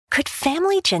Could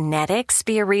family genetics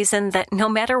be a reason that no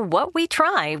matter what we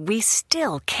try, we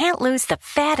still can't lose the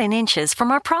fat and inches from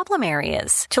our problem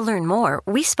areas? To learn more,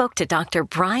 we spoke to Dr.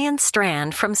 Brian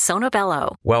Strand from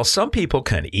Sonobello. While some people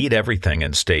can eat everything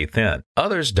and stay thin,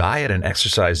 others diet and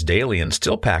exercise daily and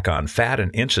still pack on fat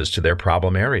and inches to their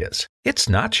problem areas. It's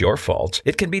not your fault.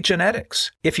 It can be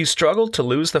genetics. If you struggle to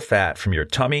lose the fat from your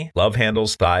tummy, love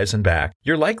handles, thighs, and back,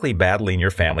 you're likely battling your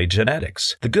family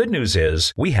genetics. The good news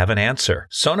is we have an answer.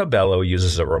 Sonobello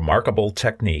uses a remarkable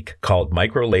technique called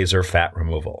microlaser fat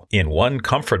removal. In one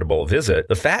comfortable visit,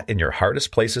 the fat in your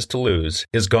hardest places to lose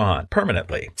is gone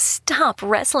permanently. Stop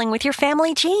wrestling with your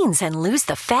family genes and lose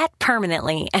the fat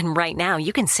permanently. And right now,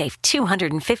 you can save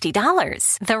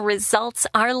 $250. The results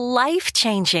are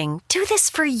life-changing. Do this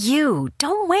for you.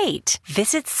 Don't wait.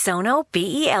 Visit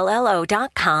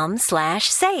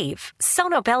sonobello.com/save.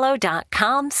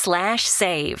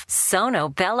 sonobello.com/save.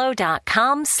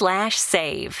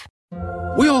 sonobello.com/save.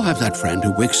 We all have that friend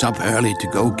who wakes up early to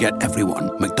go get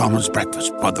everyone McDonald's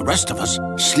breakfast, while the rest of us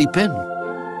sleep in.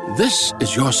 This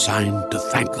is your sign to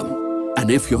thank them.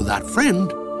 And if you're that friend,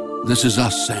 this is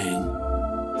us saying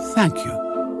thank you.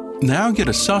 Now get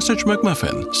a sausage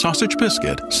McMuffin, sausage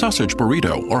biscuit, sausage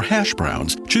burrito, or hash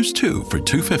browns. Choose 2 for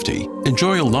 $2.50.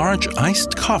 Enjoy a large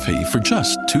iced coffee for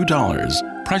just $2.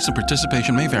 Price and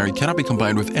participation may vary. Cannot be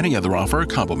combined with any other offer or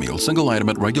combo meal. Single item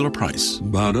at regular price.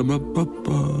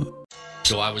 Ba-da-ba-ba-ba.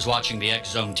 So I was watching the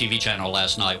X Zone TV channel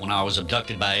last night when I was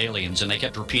abducted by aliens, and they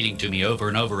kept repeating to me over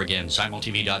and over again,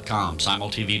 simultv.com,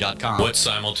 simultv.com. What's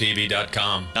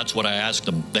simultv.com? That's what I asked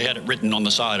them. They had it written on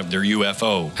the side of their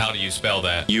UFO. How do you spell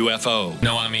that? UFO.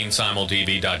 No, I mean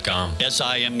simultv.com.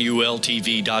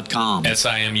 simultv.com.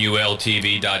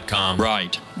 simultv.com.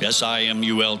 Right.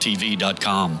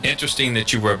 simultv.com. Interesting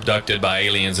that you were abducted by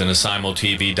aliens in a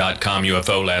simultv.com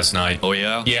UFO last night. Oh,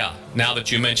 yeah? Yeah. Now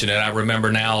that you mention it, I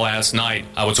remember now last night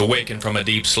I was awakened from a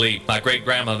deep sleep. My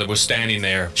great-grandmother was standing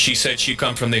there. She said she'd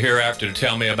come from the hereafter to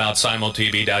tell me about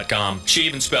simultv.com. She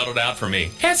even spelled it out for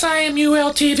me.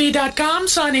 simultv.com,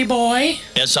 sonny boy.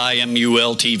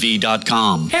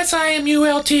 simultv.com.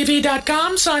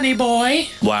 simultv.com, sonny boy.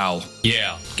 Wow.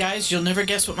 Yeah. Guys, you'll never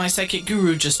guess what my psychic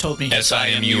guru just told me.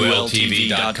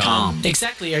 simultv.com.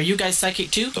 Exactly. Are you guys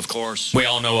psychic too? Of course. We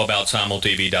all know about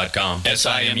simultv.com.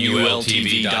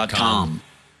 simultv.com.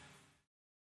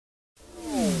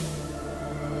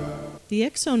 The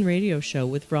X Zone Radio Show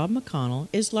with Rob McConnell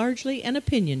is largely an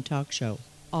opinion talk show.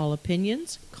 All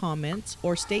opinions, comments,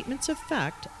 or statements of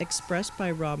fact expressed by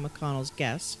Rob McConnell's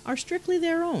guests are strictly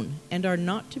their own and are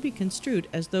not to be construed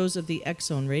as those of the X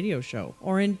Zone Radio Show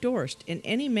or endorsed in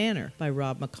any manner by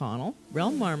Rob McConnell,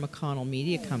 Relmar McConnell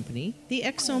Media Company, the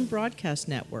X Zone Broadcast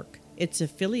Network, its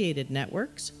affiliated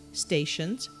networks,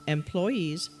 stations,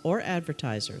 employees, or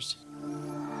advertisers.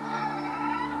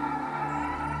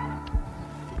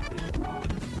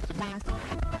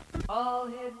 All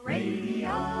Hit Radio.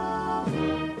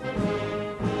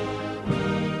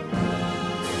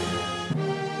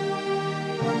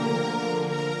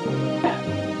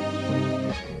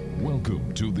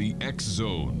 Welcome to the X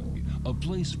Zone, a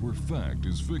place where fact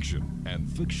is fiction and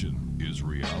fiction is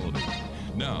reality.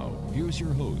 Now, here's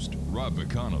your host, Rob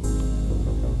McConnell.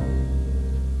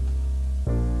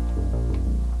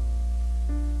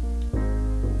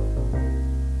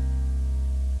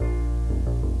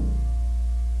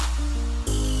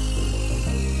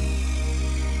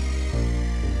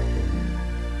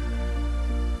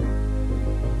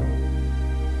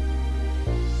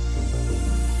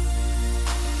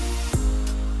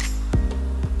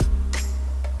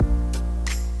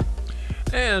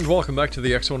 And welcome back to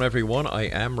the X Zone, everyone. I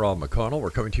am Rob McConnell.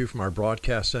 We're coming to you from our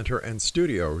broadcast center and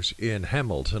studios in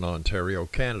Hamilton, Ontario,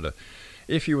 Canada.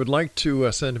 If you would like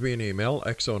to send me an email,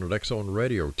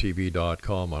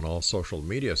 xzone@xzoneradiotv.com, on all social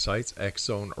media sites, X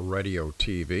Zone Radio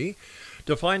TV.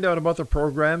 To find out about the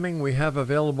programming we have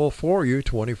available for you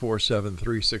 24/7,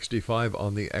 365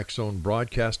 on the X Zone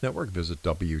Broadcast Network, visit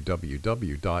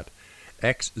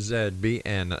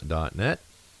www.xzbn.net.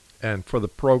 And for the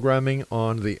programming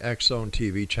on the X Zone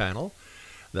TV channel,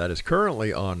 that is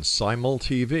currently on Simul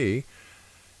TV,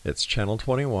 it's channel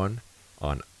 21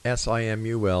 on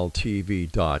simultv.com.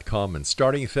 And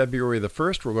starting February the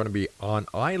 1st, we're going to be on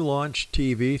iLaunch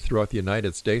TV throughout the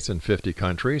United States and 50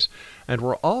 countries. And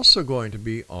we're also going to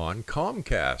be on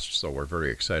Comcast. So we're very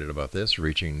excited about this,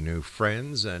 reaching new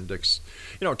friends and,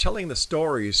 telling the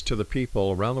stories to the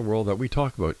people around the world that we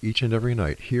talk about each and every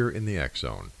night here in the X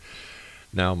Zone.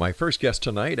 Now, my first guest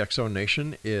tonight, X Zone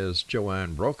Nation, is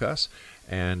JOANNE BROCAS.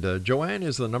 And JOANNE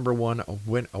is the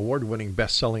 #1 award-winning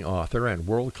best-selling author and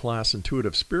world-class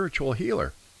intuitive spiritual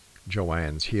healer.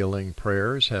 JOANNE's healing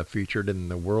prayers have featured in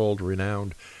the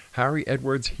world-renowned Harry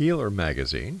Edwards Healer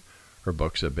magazine. Her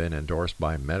books have been endorsed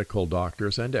by medical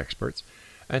doctors and experts,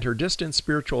 and her distant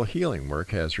spiritual healing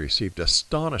work has received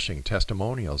astonishing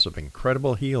testimonials of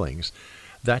incredible healings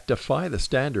that defy the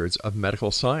standards of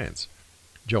medical science.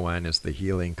 JOANNE is the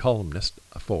healing columnist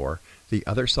for the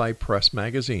Other Side Press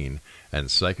magazine and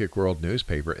Psychic World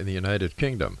newspaper in the United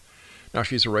Kingdom. Now,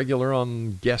 she's a regular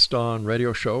guest on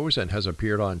radio shows and has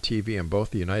appeared on TV in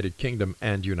both the United Kingdom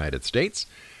and United States.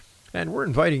 And we're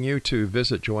inviting you to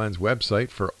visit JOANNE's website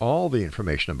for all the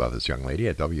information about this young lady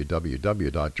at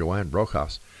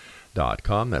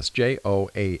www.joannebrocas.com. That's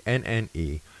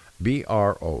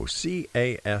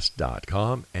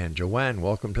JOANNEBROCAS.com. And JOANNE,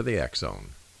 welcome to the X Zone.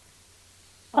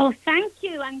 Oh, thank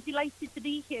you. I'm delighted to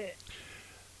be here.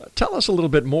 Tell us a little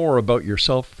bit more about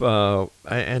yourself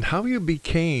and how you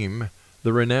became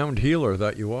the renowned healer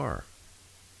that you are.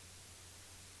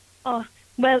 Oh,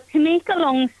 well, to make a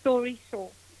long story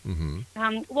short,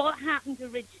 Mm-hmm. what happened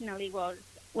originally was,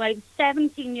 well, I was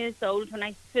 17 years old when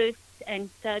I first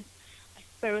entered a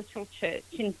spiritual church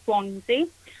in Swansea,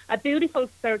 a beautiful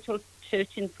spiritual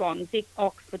church in Swansea,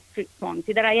 Oxford Street,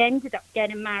 Swansea, that I ended up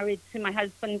getting married to my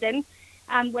husband in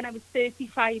when I was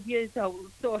 35 years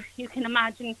old. So you can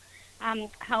imagine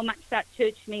how much that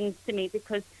church means to me,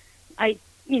 because I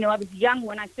was young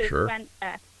when I first went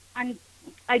there. And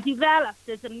I developed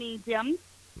as a medium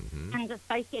and a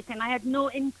psychic, and I had no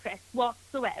interest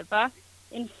whatsoever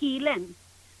in healing.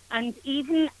 And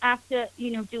even after,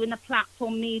 doing the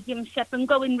platform mediumship and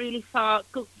going really far,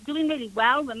 doing really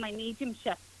well with my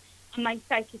mediumship and my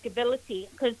psychic ability,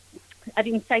 because I've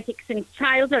been psychic since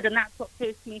childhood, and that's what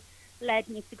first led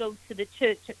me to go to the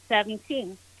church at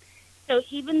 17. So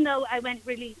even though I went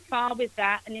really far with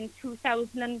that, and in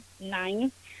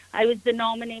 2009, I was the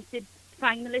nominated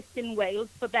finalist in Wales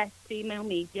for Best Female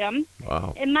Medium.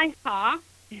 Wow. In my heart,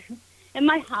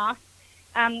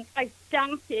 I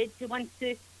started to want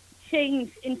to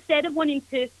change. Instead of wanting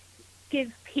to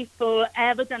give people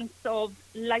evidence of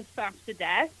life after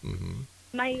death,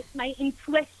 my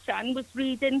intuition was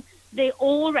reading their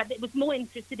aura. It was more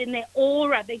interested in their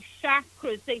aura, their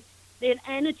chakras, their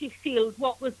energy field,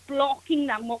 what was blocking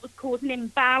them, what was causing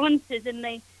imbalances in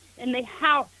their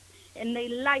health, in their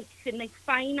life, in their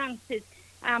finances.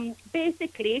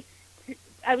 Basically,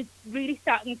 I was really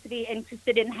starting to be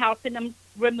interested in helping them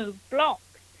remove blocks.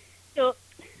 So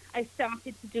I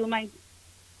started to do my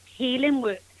healing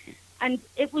work. And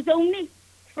it was only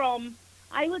from,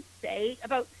 I would say,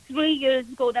 about 3 years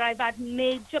ago that I've had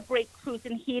major breakthroughs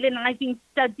in healing, and I've been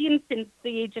studying since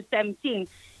the age of 17.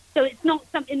 So it's not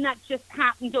something that just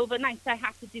happened overnight. I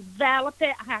had to develop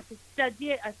it, I had to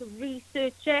study it, I had to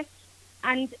research it.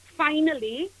 And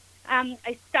finally,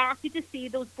 I started to see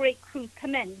those breakthroughs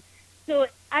come in. So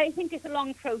I think it's a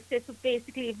long process of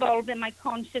basically evolving my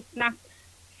consciousness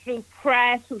through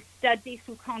prayer, through study,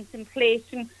 through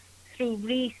contemplation, through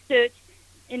research,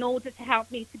 in order to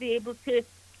help me to be able to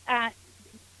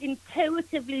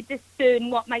intuitively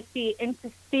discern what might be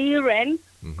interfering,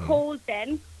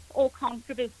 causing, or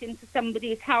contributing to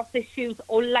somebody's health issues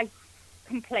or life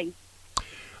complaints.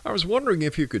 I was wondering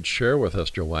if you could share with us,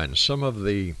 JOANNE, some of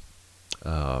the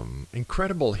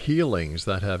incredible healings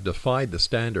that have defied the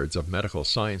standards of medical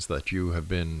science that you have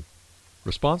been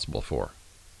responsible for.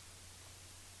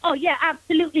 Oh, yeah,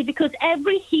 absolutely, because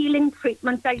every healing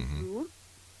treatment I do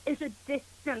is a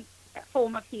distant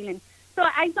form of healing. So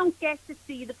I don't get to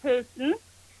see the person.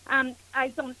 I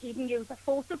don't even use a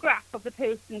photograph of the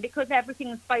person, because everything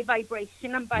is by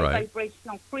vibration and by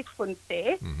vibrational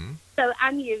frequency. So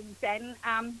I'm using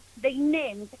the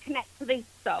name to connect to their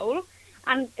soul,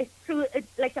 and it's through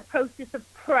like a process of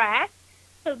prayer.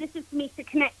 So this is me to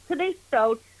connect to their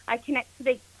soul. I connect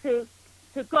to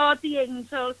God, the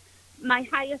angels, my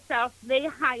higher self, their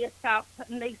higher self,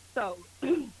 and their soul.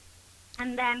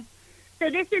 And then, so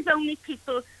this is only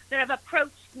people that have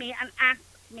approached me and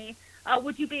asked me,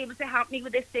 would you be able to help me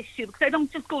with this issue? Because I don't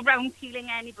just go around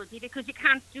healing anybody, because you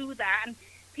can't do that. And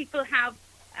people have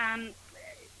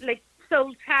like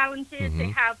soul challenges, they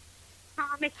have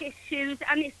karmic issues,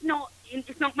 and it's not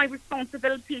my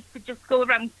responsibility to just go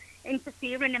around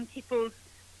interfering in people's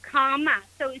karma.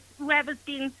 So it's whoever's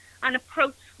been and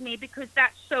approached me, because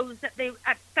that shows that they're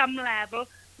at some level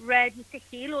ready to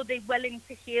heal, or they're willing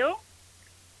to heal.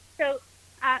 So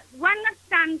one that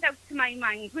stands out to my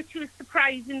mind, which was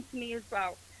surprising to me as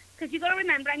well, because you've got to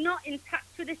remember, I'm not in touch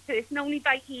with this person, only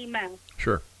by email.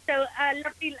 Sure. So a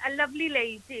lovely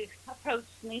lady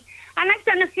approached me, and I've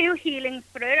done a few healings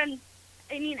for her, and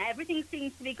I mean, everything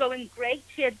seems to be going great.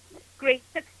 She had great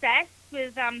success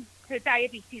with her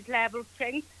diabetes level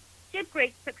strength, she had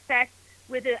great success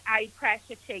with her eye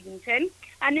pressure changing.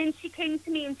 And then she came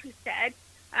to me and she said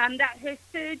that her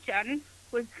surgeon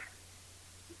was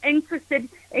interested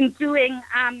in doing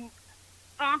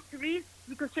arteries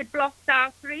because she had blocked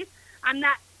arteries, and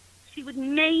that she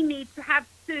may need to have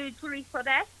surgery for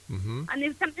that. Mm-hmm. And there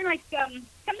was something like a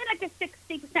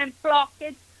 60%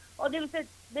 blockage, or there was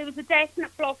a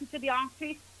definite blockage of the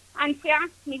arteries. And she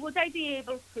asked me, would I be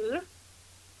able to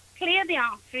clear the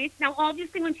arteries? Now,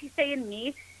 obviously, when she's saying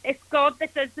me, it's God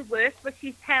that does the work, but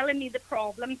she's telling me the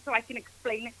problem so I can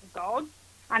explain it to God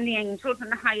and the angels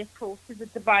and the highest forces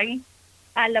of divine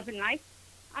love and life.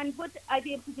 And would I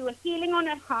be able to do a healing on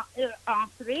her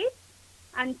arteries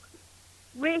and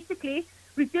basically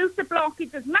reduce the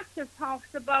blockage as much as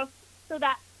possible so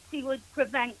that she would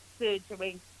prevent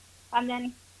surgery? And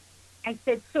then I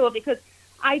said, sure, because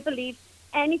I believe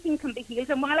anything can be healed.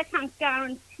 And while I can't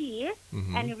guarantee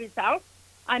any results,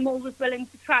 I'm always willing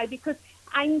to try, because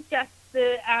I'm just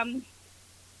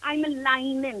I'm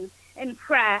aligning in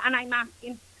prayer and I'm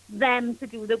asking them to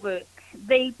do the work.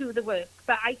 They do the work,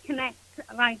 but I connect,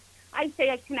 like I say,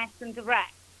 I connect and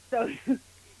direct. So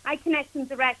I connect and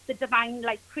direct the divine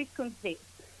light frequencies.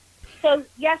 So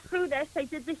yes, through this, I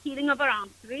did the healing of her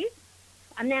arteries,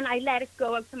 and then I let it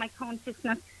go out of my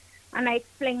consciousness, and I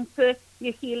explained to her,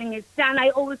 your healing is done. I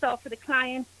always offer the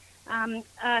client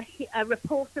a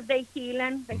report of their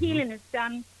healing. The healing is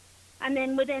done. And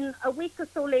then within a week or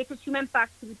so later, she went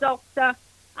back to the doctor.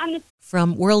 And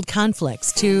from world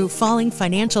conflicts to falling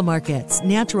financial markets,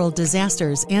 natural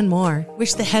disasters, and more.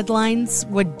 Wish the headlines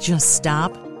would just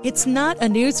stop? It's not a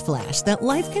newsflash that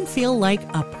life can feel like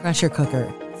a pressure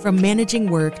cooker. From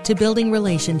managing work to building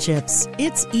relationships,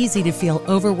 it's easy to feel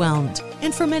overwhelmed.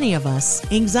 And for many of us,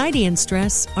 anxiety and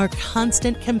stress are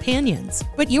constant companions.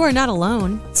 But you are not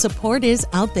alone. Support is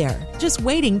out there, just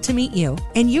waiting to meet you.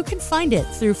 And you can find it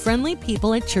through friendly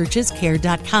people at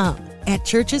churchescare.com. At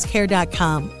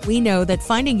churchescare.com, we know that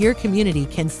finding your community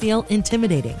can feel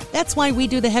intimidating. That's why we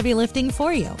do the heavy lifting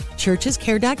for you.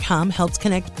 Churchescare.com helps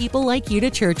connect people like you to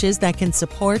churches that can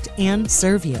support and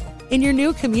serve you. In your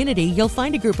new community, you'll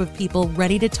find a group of people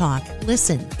ready to talk,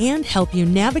 listen, and help you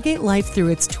navigate life through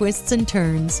its twists and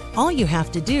turns. All you have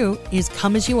to do is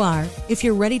come as you are. If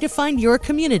you're ready to find your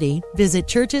community, visit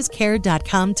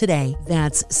churchescare.com today.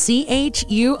 That's CHURCHES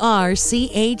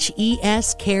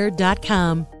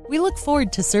care.com. We look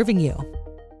forward to serving you.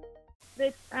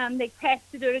 They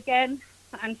tested her again,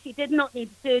 and she did not need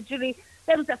surgery.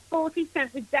 There was a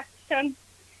 40% reduction.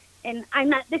 And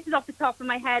this is off the top of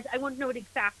my head. I won't know it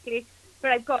exactly,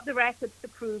 but I've got the records to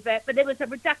prove it. But there was a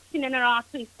reduction in her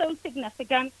artery so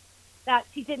significant that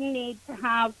she didn't need to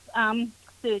have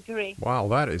surgery. Wow,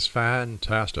 that is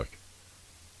fantastic.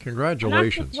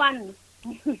 Congratulations. And that's just one.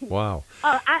 Wow.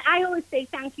 I always say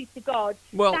thank you to God.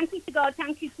 Well, thank you to God.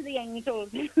 Thank you to the angels.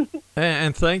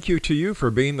 and thank you to you for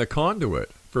being the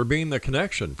conduit, for being the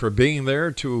connection, for being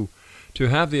there to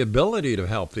have the ability to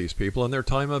help these people in their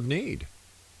time of need.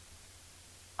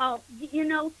 Oh,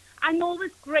 I'm always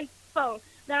grateful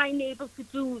that I'm able to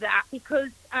do that,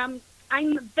 because I'm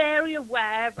very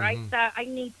aware, right, that I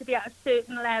need to be at a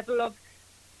certain level of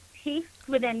peace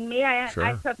within me. I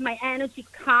have my energy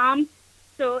calm.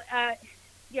 So,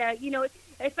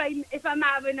 if I'm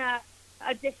having a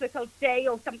difficult day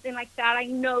or something like that, I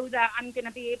know that I'm going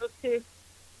to be able to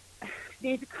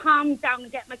need to calm down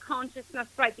and get my consciousness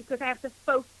right, because I have to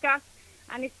focus,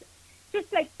 and it's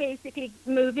just like basically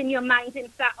moving your mind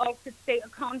into that altered state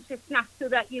of consciousness so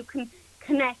that you can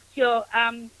connect your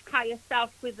higher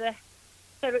self with the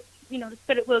spirit, the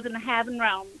spirit world and the heaven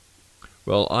realm.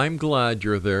 Well, I'm glad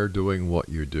you're there doing what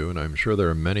you do, and I'm sure there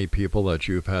are many people that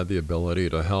you've had the ability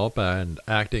to help and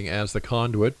acting as the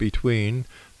conduit between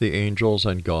the angels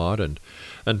and God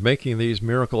and making these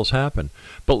miracles happen.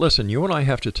 But listen, you and I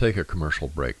have to take a commercial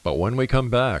break, but when we come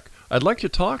back, I'd like to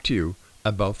talk to you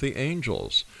about the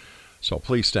angels. So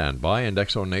please stand by. And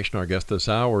X Zone Nation, our guest this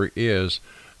hour is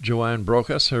JOANNE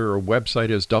BROCAS. Her website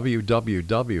is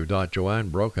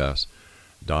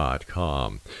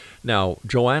www.joannebrocas.com. Now,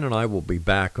 JOANNE and I will be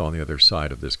back on the other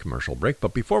side of this commercial break.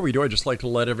 But before we do, I'd just like to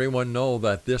let everyone know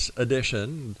that this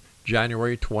edition,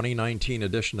 January 2019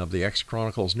 edition of the X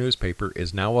Chronicles newspaper,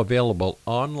 is now available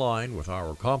online with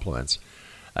our compliments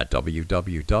at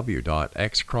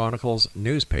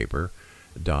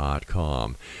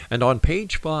www.xchroniclesnewspaper.com. And on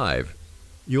page 5,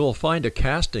 you'll find a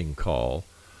casting call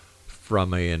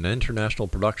from an international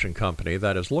production company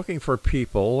that is looking for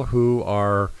people who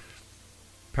are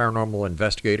paranormal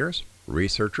investigators,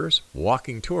 researchers,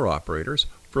 walking tour operators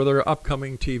for their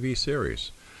upcoming TV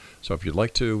series. So if you'd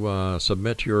like to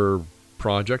submit your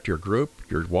project, your group,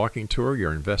 your walking tour,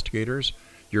 your investigators,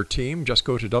 your team, just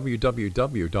go to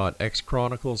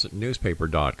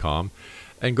www.xchroniclesnewspaper.com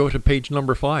and go to page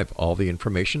number 5. All the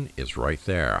information is right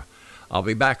there. I'll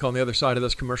be back on the other side of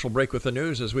this commercial break with the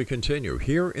news as we continue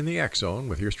here in the X Zone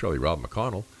with yours truly, Rob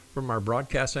McConnell, from our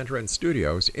broadcast center and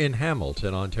studios in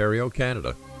Hamilton, Ontario,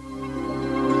 Canada.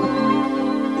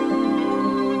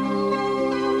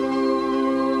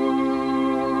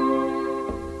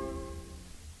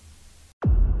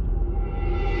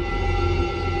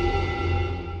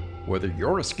 Whether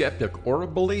you're a skeptic or a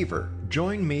believer,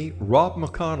 join me, Rob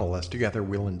McConnell, as together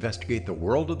we'll investigate the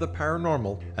world of the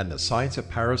paranormal and the science of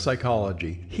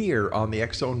parapsychology here on the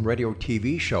X Zone Radio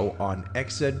TV show on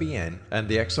XZBN and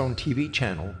the X Zone TV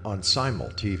channel on Simul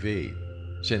TV.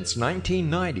 Since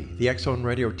 1990, the X Zone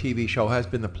Radio TV show has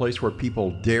been the place where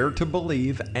people dare to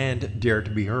believe and dare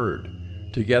to be heard.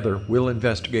 Together, we'll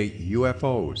investigate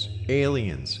UFOs,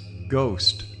 aliens,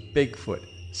 ghosts, Bigfoot,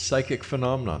 psychic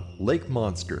phenomenon, lake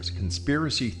monsters,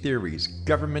 conspiracy theories,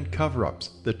 government cover-ups,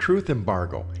 the truth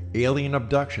embargo, alien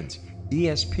abductions,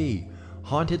 ESP,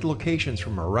 haunted locations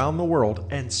from around the world,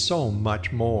 and so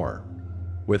much more.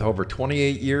 With over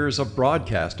 28 years of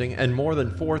broadcasting and more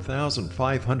than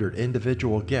 4,500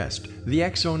 individual guests, the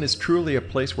X Zone is truly a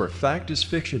place where fact is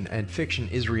fiction and fiction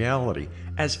is reality,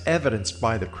 as evidenced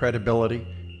by the credibility,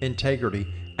 integrity,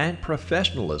 and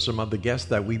professionalism of the guests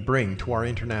that we bring to our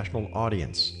international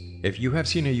audience. If you have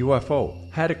seen a UFO,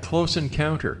 had a close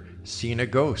encounter, seen a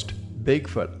ghost,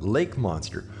 Bigfoot, lake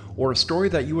monster, or a story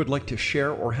that you would like to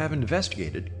share or have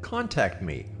investigated, contact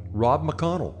me, Rob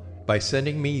McConnell, by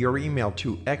sending me your email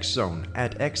to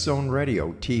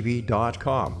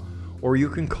xzone@xzoneradiotv.com, or you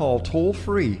can call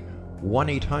toll-free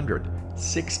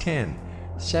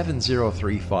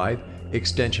 1-800-610-7035,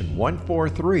 extension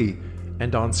 143,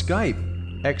 and on Skype,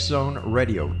 X Zone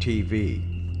Radio TV.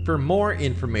 For more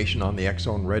information on the X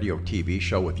Zone Radio TV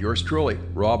show with yours truly,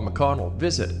 Rob McConnell,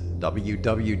 visit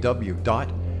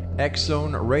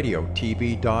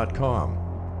www.xzoneradiotv.com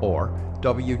or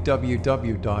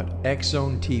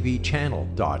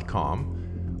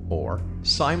www.xzonetvchannel.com or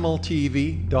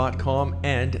simultv.com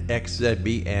and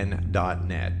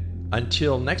xzbn.net.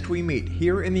 Until next we meet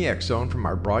here in the X Zone from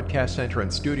our broadcast center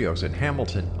and studios in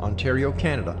Hamilton, Ontario,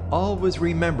 Canada, always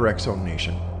remember, X Zone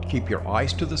Nation, keep your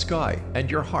eyes to the sky and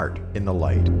your heart in the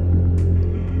light.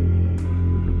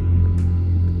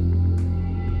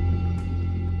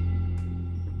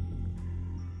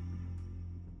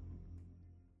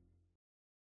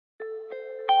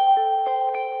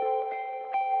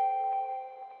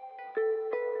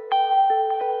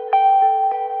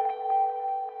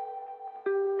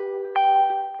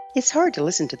 It's hard to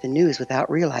listen to the news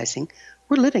without realizing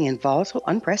we're living in volatile,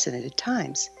 unprecedented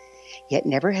times. Yet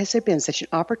never has there been such an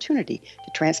opportunity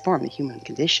to transform the human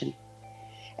condition.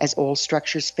 As old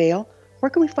structures fail,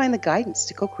 where can we find the guidance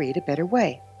to co-create a better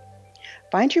way?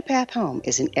 Find Your Path Home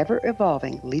is an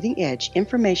ever-evolving, leading-edge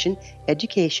information,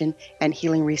 education, and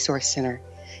healing resource center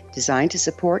designed to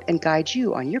support and guide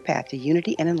you on your path to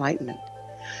unity and enlightenment.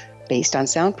 Based on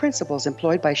sound principles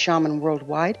employed by shamans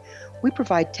worldwide, we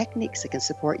provide techniques that can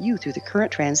support you through the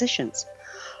current transitions,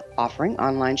 offering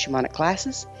online shamanic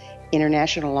classes,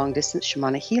 international long-distance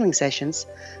shamanic healing sessions,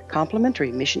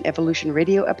 complimentary Mission Evolution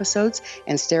radio episodes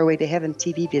and Stairway to Heaven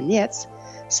TV vignettes,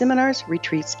 seminars,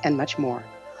 retreats, and much more.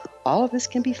 All of this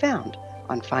can be found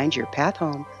on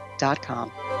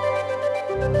findyourpathhome.com.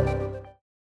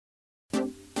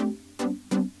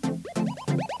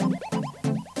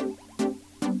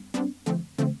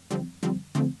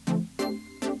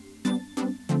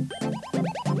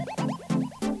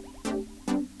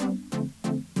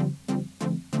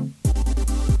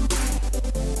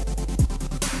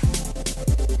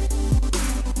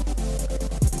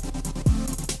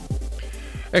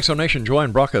 Exonation,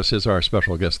 JOANNE BROCAS is our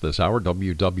special guest this hour,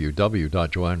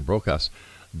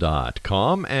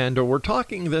 www.joannebrocas.com, and we're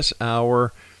talking this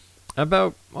hour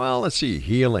about, well, let's see,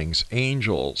 healings,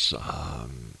 angels,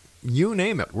 you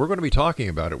name it. We're going to be talking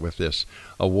about it with this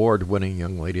award-winning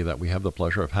young lady that we have the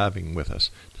pleasure of having with us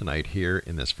tonight here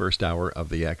in this first hour of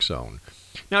the X Zone.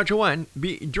 Now, JOANNE,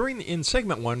 in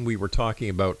segment 1, we were talking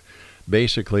about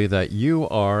basically that you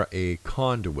are a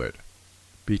conduit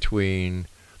between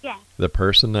the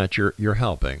person that you're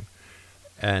helping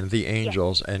and the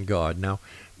angels and God. Now,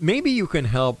 maybe you can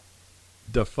help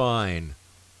define,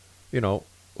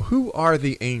 who are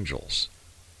the angels?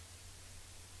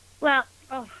 Well,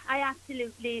 I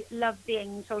absolutely love the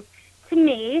angels. To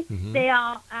me, they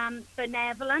are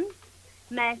benevolent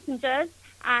messengers,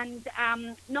 and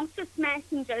not just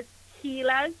messengers,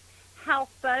 healers,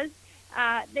 helpers.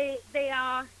 They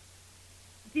are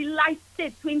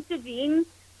delighted to intervene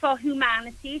for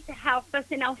humanity to help us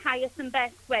in our highest and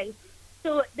best way.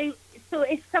 So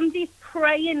if somebody's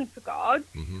praying to God,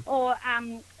 or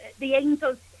the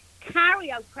angels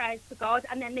carry out prayers to God,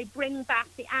 and then they bring back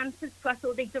the answers to us,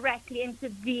 or they directly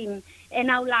intervene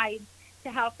in our lives to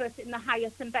help us in the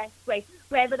highest and best way,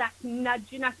 whether that's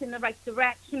nudging us in the right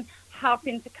direction,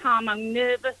 helping to calm our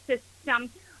nervous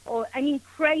system, or,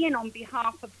 praying on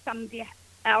behalf of somebody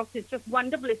else is just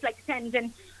wonderful. It's like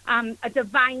sending a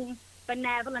divine,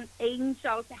 benevolent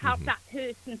angel to help that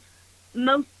person,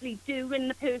 mostly during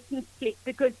the person's sleep,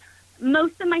 because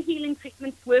most of my healing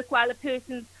treatments work while a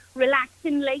person's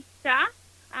relaxing later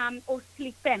or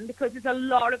sleeping, because there's a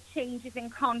lot of changes in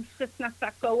consciousness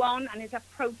that go on, and it's a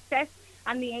process,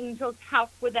 and the angels help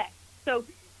with it. So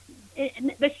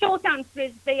the short answer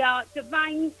is they are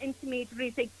divine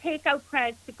intermediaries. They take out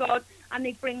prayers to God and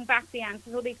they bring back the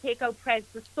answers, or they take out prayers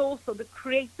to the source or the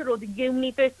creator or the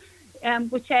universe,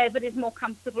 whichever is more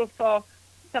comfortable for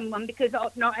someone, because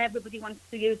not everybody wants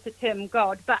to use the term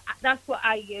God, but that's what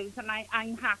I use, and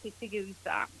I'm happy to use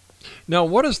that. Now,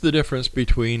 what is the difference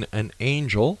between an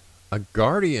angel, a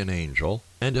guardian angel,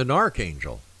 and an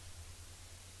archangel?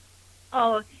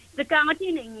 Oh, the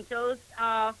guardian angels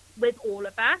are with all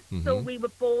of us. So we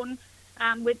were born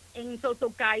with angels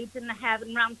or guides in the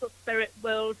heaven realms or spirit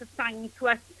worlds assigned to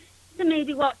us to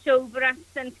maybe watch over us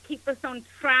and to keep us on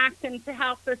track and to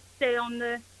help us stay on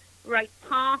the right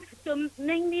path. So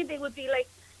mainly they would be like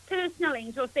personal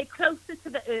angels. They're closer to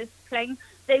the earth plane.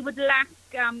 They would lack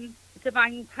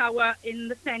divine power in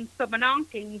the sense of an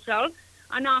archangel.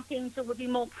 An archangel would be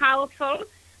more powerful,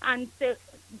 and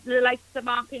the likes of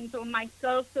Archangel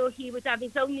Michael, so he would have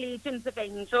his own legions of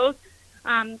angels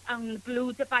on the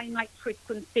blue divine light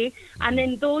frequency, and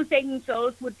then those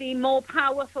angels would be more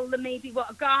powerful than maybe what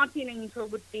a guardian angel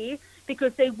would be,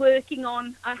 because they're working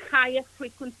on a higher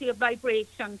frequency of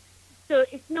vibration. So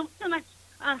it's not so much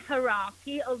a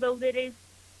hierarchy, although there is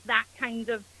that kind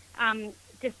of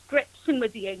description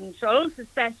with the angels,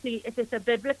 especially if it's a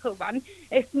biblical one.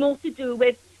 It's more to do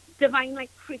with divine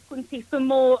light frequency, for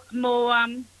more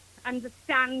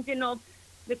understanding of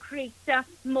the creator,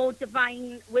 more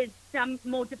divine wisdom,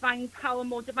 more divine power,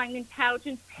 more divine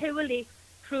intelligence, purely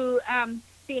through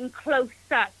being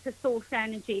closer to source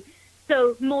energy.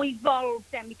 So more evolved,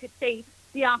 then we could say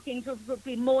the archangels would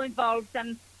be more involved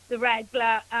than the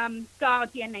regular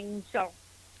guardian angel.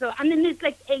 So, and then there's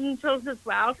like angels as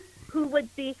well, who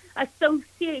would be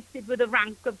associated with the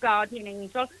rank of guardian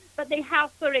angel, but they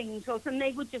helper angels, and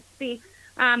they would just be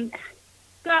like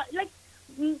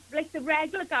the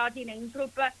regular guardian angel,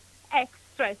 but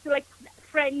extra. So like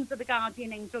friends of the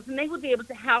guardian angels, and they would be able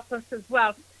to help us as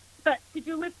well. But to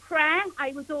do with prayer,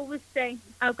 I would always say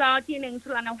our guardian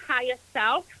angel and our higher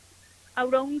self,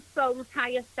 our own soul's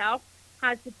higher self,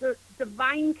 has a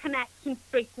divine connection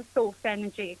straight to source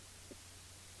energy.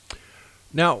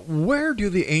 Now, where do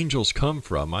the angels come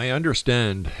from? I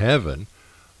understand heaven,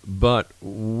 but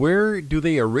where do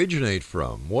they originate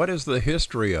from? What is the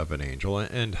history of an angel,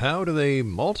 and how do they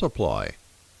multiply?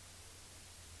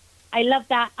 I love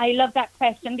that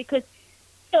question, because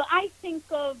so I think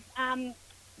of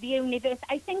the universe,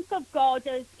 I think of God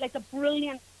as like a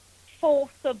brilliant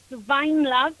force of divine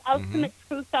love, ultimate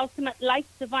truth, ultimate light,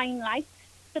 divine light.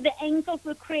 So the angels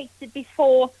were created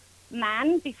before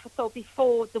man, before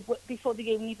the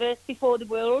universe, before the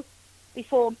world,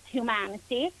 before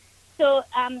humanity. So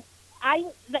so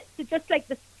just like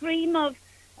the stream of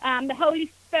the Holy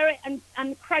Spirit and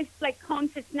Christ-like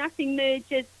consciousness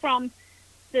emerges from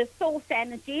the source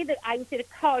energy, that I would say the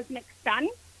cosmic sun,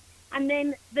 and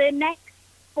then the next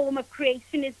form of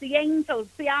creation is the angels,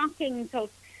 the archangels,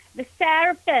 the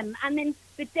seraphim, and then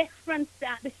the different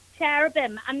the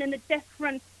cherubim, and then the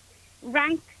different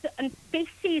ranks and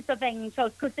species of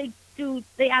angels, because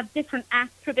they have different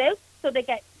attributes, so they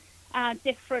get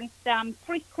different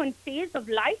frequencies of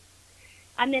light,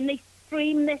 and then they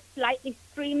stream this light,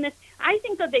 I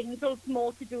think of angels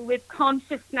more to do with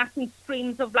consciousness and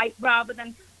streams of light rather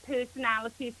than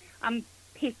personalities and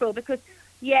people, because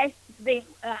yes, they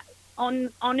on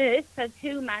earth as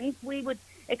humans, we would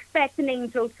expect an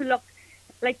angel to look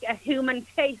like a human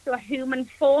face or a human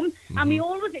form, and we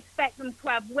always expect them to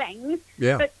have wings,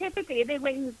 but typically their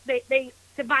wings, they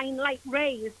divine light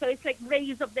rays, so it's like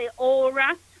rays of their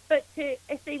aura, but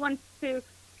if they want to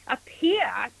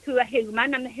appear to a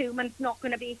human, and the human's not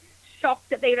going to be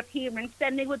shocked at their appearance,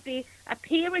 then they would be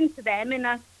appearing to them in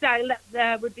a style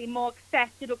that would be more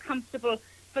accepted or comfortable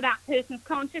for that person's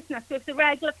consciousness. So if the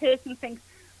regular person thinks,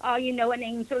 oh, an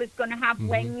angel is going to have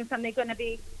wings, and they're going to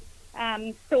be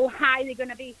so high, they're going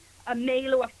to be a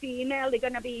male or a female, they're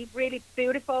going to be really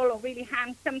beautiful or really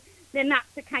handsome, then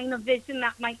that's the kind of vision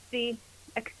that might be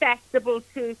accessible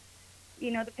to,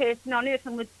 the person on earth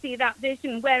and would see that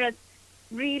vision. Whereas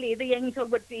really the angel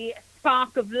would be a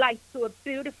spark of light, so a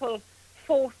beautiful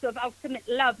force of ultimate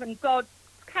love and God,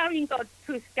 carrying God's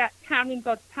truth, carrying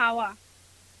God's power.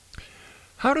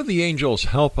 How do the angels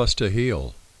help us to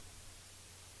heal?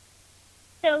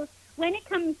 So when it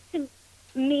comes to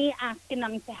me asking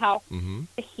them to help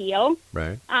to heal,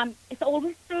 right, it's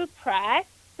always through prayer.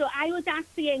 So I would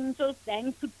ask the angels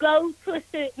then to go to a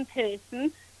certain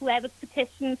person, whoever's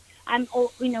petitioning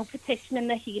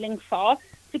the healing for,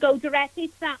 to go directly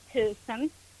to that person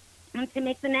and to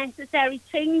make the necessary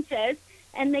changes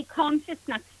in their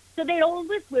consciousness. So they're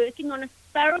always working on a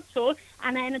spiritual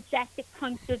and energetic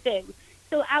point of view.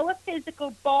 So our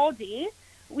physical body,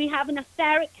 we have an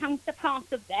etheric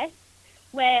counterpart of this,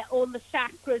 where all the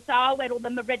chakras are, where all the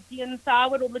meridians are,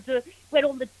 where all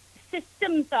the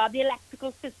systems are, the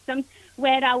electrical systems,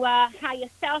 where our higher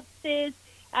self is,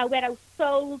 where our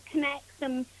soul connects.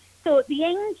 And so the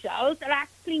angels are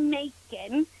actually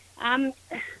making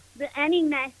any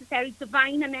necessary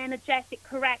divine and energetic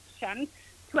correction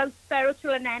to our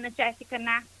spiritual and energetic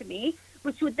anatomy,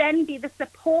 which would then be the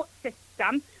support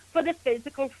system for the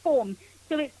physical form.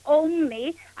 So it's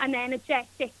only an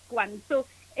energetic one. So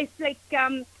it's like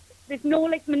there's no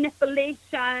like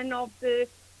manipulation of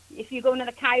if you go to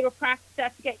the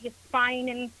chiropractor to get your spine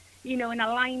in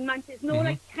alignment. There's no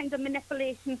like kind of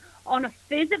manipulation on a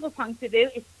physical point of view.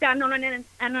 It's done on an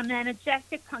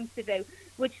energetic point of view,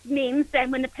 which means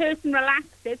then when the person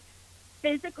relaxes,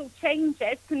 physical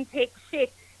changes can take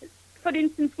shape. For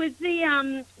instance, with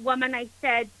the woman I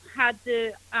said had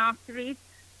the arteries,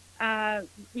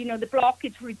 the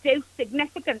blockage reduced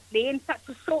significantly in such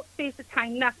a short space of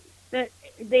time that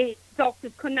the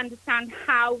doctors couldn't understand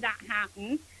how that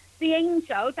happened. The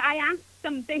angels, I asked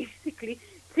them basically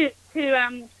to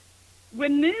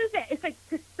remove it. It's like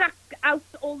to suck out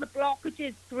all the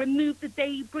blockages, to remove the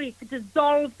debris, to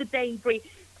dissolve the debris,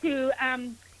 to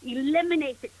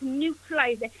eliminate it, to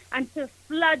neutralize it, and to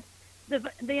flood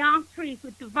the arteries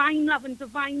with divine love and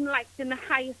divine light in the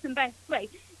highest and best way.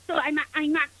 So I'm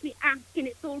actually asking,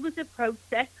 it's always a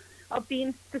process of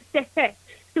being specific.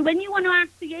 So when you want to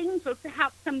ask the angels to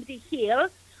help somebody heal,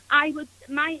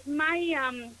 my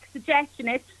suggestion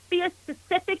is be as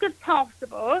specific as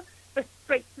possible, but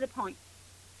straight to the point.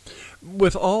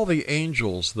 With all the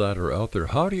angels that are out there,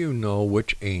 how do you know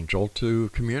which angel to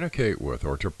communicate with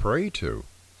or to pray to?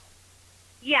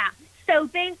 Yeah, so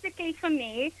basically for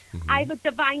me, I have a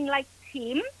divine light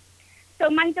team. So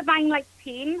my divine light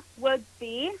team would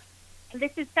be,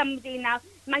 this is somebody now,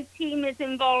 my team is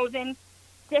involved in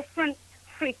different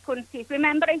frequencies.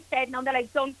 Remember I said now that I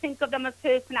don't think of them as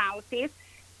personalities,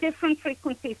 different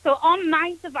frequencies. So on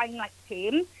my divine light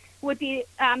team would be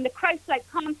the Christ-like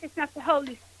consciousness, the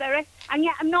Holy Spirit, and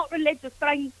yet I'm not religious, but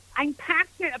I'm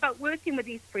passionate about working with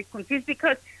these frequencies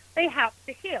because they help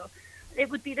to heal. It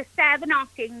would be the 7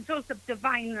 archangels of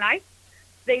divine light.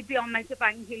 They'd be on my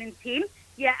divine healing team.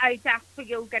 Yeah, I'd ask for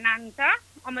Yogananda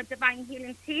on my divine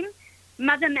healing team.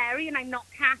 Mother Mary, and I'm not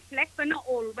Catholic, but not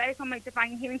always, on my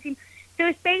divine healing team. So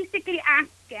it's basically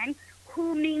asking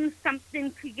who means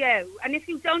something to you. And if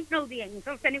you don't know the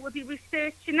angels, then it would be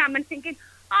researching them and thinking,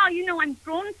 I'm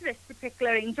drawn to this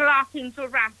particular angel, Archangel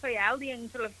Raphael, the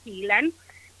angel of healing.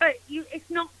 But it's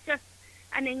not just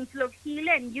an angel of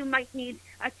healing. You might need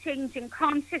a change in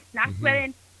consciousness,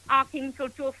 wherein Archangel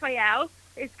Raphael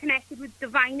is connected with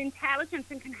divine intelligence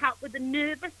and can help with the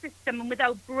nervous system and with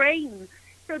our brain.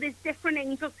 So there's different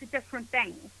angels for different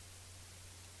things.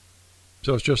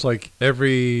 So it's just like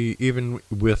even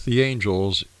with the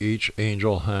angels, each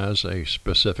angel has a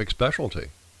specific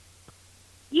specialty.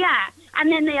 Yeah, and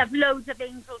then they have loads of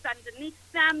angels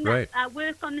underneath them that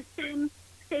work on the same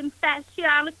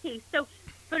speciality. So,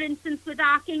 for instance, with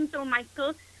Archangel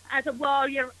Michael, as a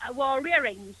warrior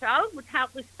angel, would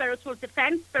help with spiritual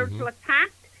defense, spiritual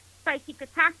attack, psychic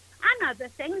attack, and other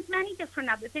things, many different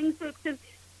other things. So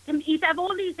you'd have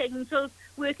all these angels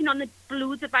working on the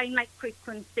blue divine light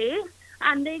frequency,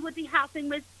 and they would be helping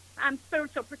with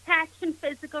spiritual protection,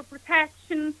 physical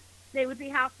protection. They would be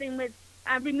helping with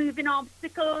removing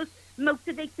obstacles,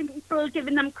 motivating people,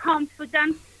 giving them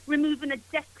confidence, removing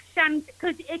addiction,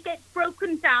 because it gets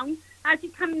broken down as you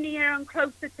come nearer and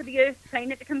closer to the earth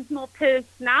plane. It becomes more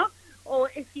personal.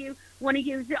 Or if you want to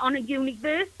use it on a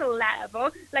universal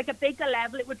level, like a bigger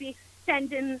level, it would be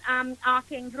sending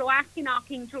Archangel or asking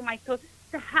Archangel Michael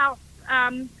to help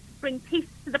bring peace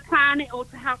to the planet or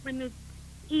to help remove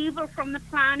evil from the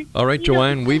planet. All right,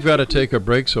 Joanne, we've got to take a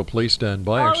break, so please stand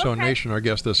by. Exo Nation, our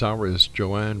guest this hour is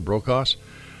JOANNE BROCAS,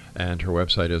 and her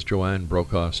website is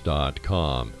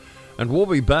JOANNEBROCAS.com. And we'll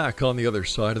be back on the other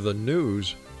side of the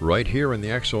news right here in the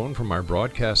X-Zone from our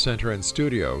broadcast center and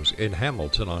studios in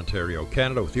Hamilton, Ontario,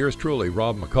 Canada, with yours truly,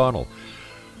 Rob McConnell.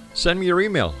 Send me your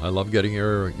email. I love getting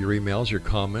your emails, your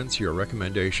comments, your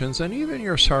recommendations, and even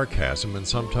your sarcasm and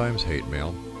sometimes hate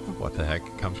mail. What the heck?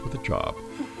 It comes with the job.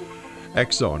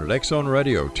 X-Zone at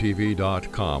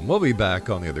XZoneRadioTV.com. We'll be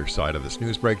back on the other side of this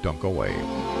news break. Don't go away.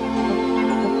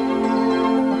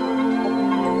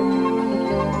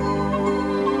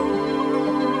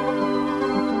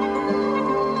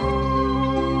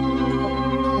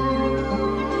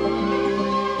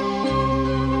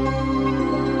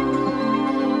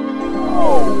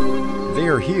 They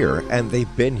are here, and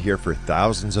they've been here for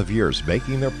thousands of years,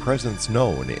 making their presence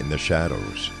known in the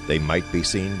shadows. They might be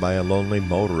seen by a lonely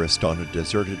motorist on a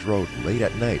deserted road late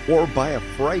at night, or by a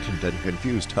frightened and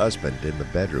confused husband in the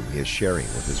bedroom he is sharing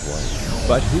with his wife.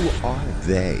 But who are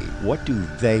they? What do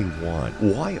they want?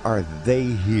 Why are they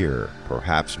here?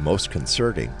 Perhaps most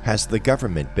concerning, has the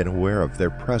government been aware of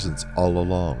their presence all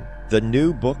along? The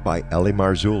new book by Ellie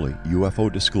Marzulli,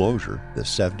 UFO Disclosure, the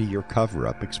 70-year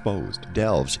cover-up exposed,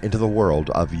 delves into the world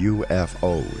of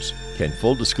UFOs. Can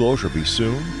full disclosure be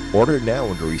soon? Order now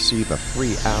and receive a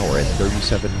free hour and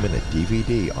 37-minute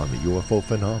DVD on the UFO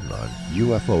phenomenon.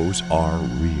 UFOs are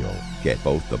real. Get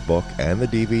both the book and the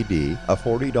DVD, a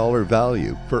 $40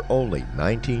 value, for only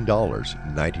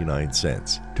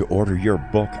 $19.99. To order your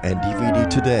book and DVD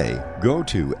today, go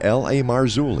to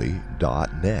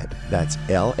lamarzulli.net. That's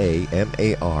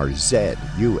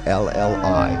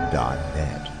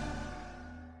LAMARZULLI.net.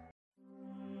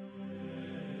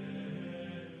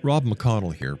 Rob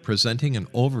McConnell here, presenting an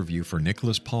overview for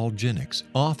Nicholas Paul Jennings,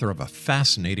 author of a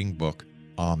fascinating book,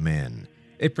 Amen.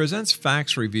 It presents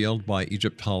facts revealed by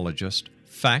Egyptologists,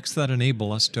 facts that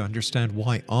enable us to understand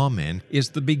why Amen is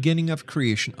the beginning of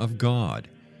creation of God.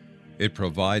 It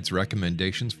provides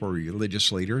recommendations for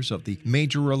religious leaders of the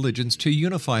major religions to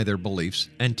unify their beliefs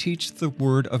and teach the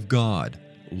Word of God.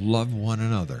 Love one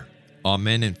another.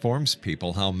 Amen informs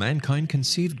people how mankind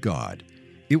conceived God.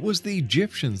 It was the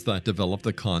Egyptians that developed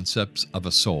the concepts of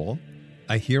a soul,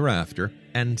 a hereafter,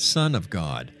 and Son of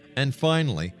God. And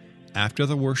finally, after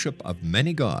the worship of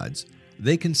many gods,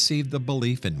 they conceived the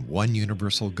belief in one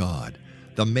universal God,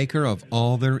 the maker of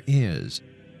all there is.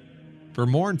 For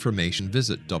more information,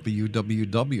 visit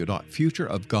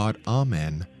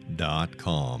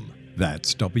www.futureofgodamen.com.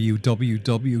 That's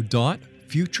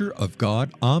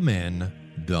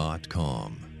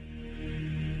www.futureofgodamen.com.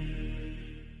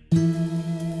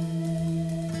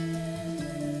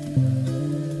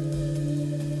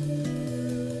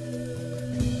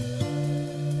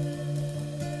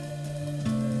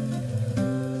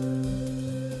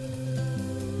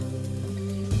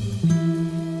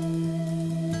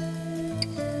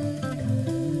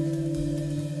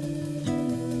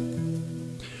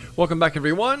 Welcome back,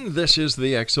 everyone. This is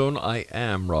the X-Zone. I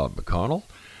am Rob McConnell,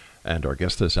 and our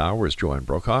guest this hour is JOANNE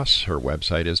BROCAS. Her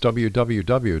website is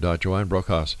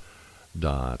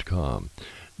www.joannebrocas.com.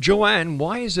 JOANNE,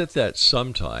 why is it that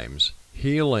sometimes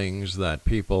healings that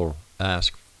people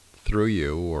ask through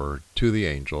you or to the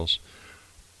angels,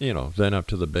 then up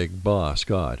to the big boss,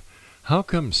 God, how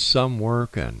come some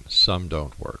work and some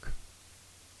don't work?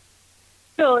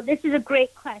 So this is a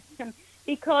great question,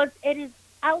 because it is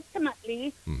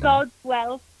ultimately God's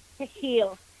will to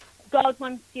heal. God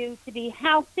wants you to be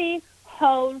healthy,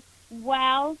 whole,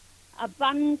 well,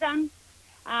 abundant.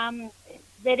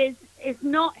 That is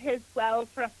not his will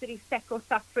for us to be sick or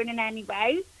suffering in any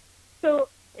way. So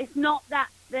it's not that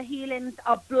the healings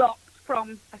are blocked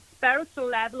from a spiritual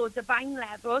level or divine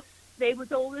level. They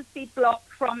would always be blocked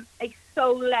from a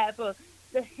soul level,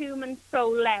 the human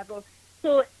soul level.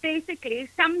 So basically,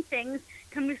 some things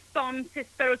can respond to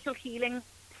spiritual healing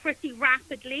pretty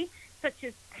rapidly, such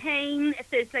as pain, if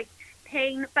there's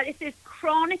pain, but if there's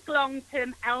chronic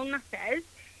long-term illnesses,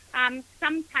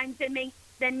 sometimes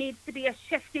there needs to be a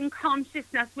shift in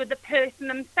consciousness with the person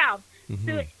themselves.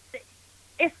 So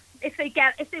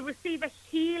if they receive a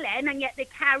healing and yet they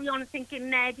carry on thinking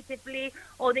negatively,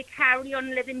 or they carry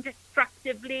on living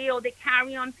destructively, or they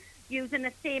carry on using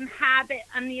the same habit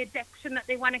and the addiction that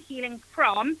they want a healing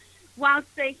from,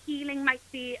 whilst the healing might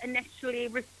be initially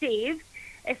received,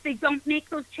 if they don't make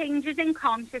those changes in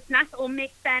consciousness or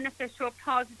make beneficial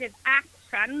positive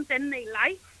actions in their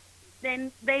life,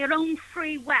 then their own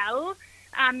free will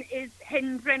is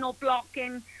hindering or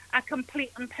blocking a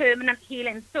complete and permanent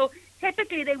healing. So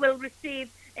typically they will receive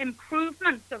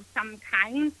improvements of some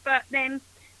kind, but then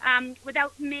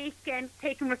without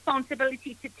taking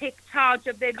responsibility to take charge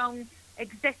of their own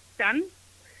existence,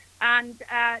 and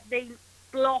they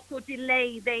block or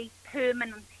delay their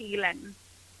permanent healing.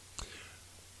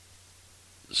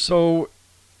 So,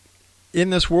 in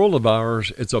this world of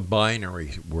ours, it's a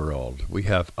binary world. We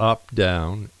have up,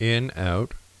 down, in,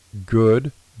 out,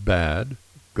 good, bad,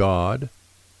 God,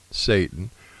 Satan.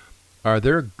 Are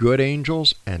there good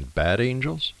angels and bad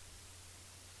angels?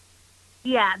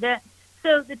 Yeah,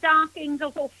 so the dark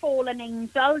angels or fallen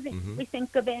angels, if we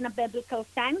think of it in a biblical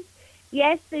sense.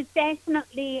 Yes, there's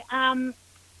definitely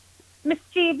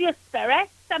mischievous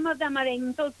spirits. Some of them are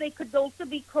angels. They could also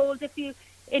be called, if you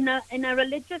in a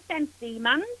religious sense,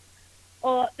 demons,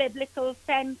 or biblical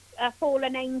sense,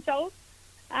 fallen angels,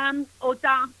 or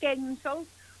dark angels,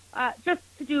 just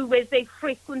to do with the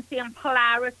frequency and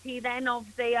polarity then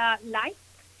of their light.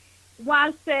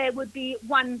 Whilst there would be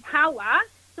one power,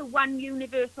 so one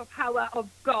universal power of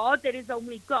God, there is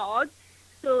only God.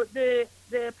 So the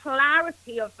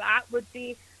polarity of that would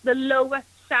be the lowest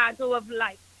shadow of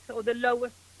light, or the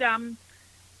lowest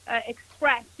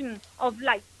expression of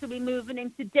light. So we're moving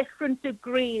into different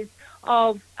degrees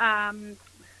of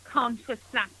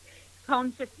consciousness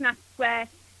where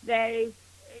there is,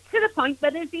 to the point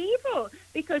where there's evil,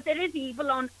 because there is evil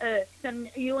on earth,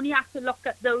 and you only have to look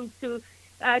at those who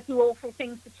do awful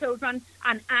things to children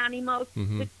and animals,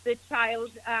 the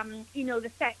child,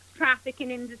 the sex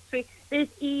trafficking industry. There's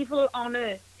evil on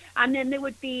earth. And then there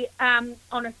would be, on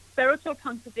a spiritual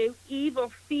point of view, evil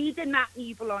feeding that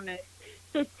evil on earth.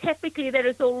 So typically there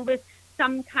is always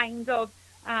some kind of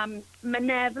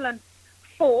malevolent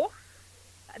force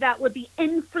that would be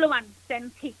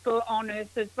influencing people on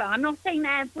earth as well. I'm not saying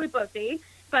everybody,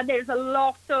 but there's a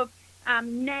lot of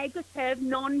negative,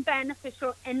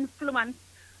 non-beneficial influence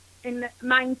in the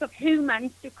minds of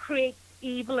humans to create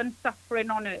evil and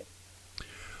suffering on earth.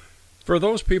 For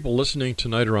those people listening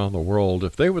tonight around the world,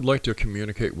 if they would like to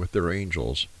communicate with their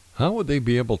angels, how would they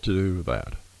be able to do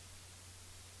that?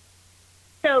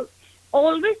 So,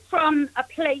 always from a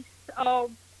place of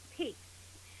peace.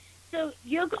 So,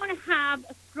 you're going to have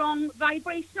a strong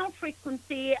vibrational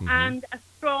frequency and a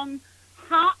strong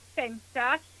heart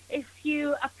center if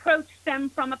you approach them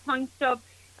from a point of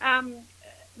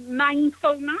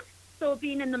mindfulness, so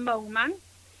being in the moment,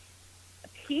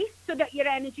 peace, so that your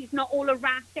energy is not all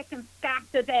erratic and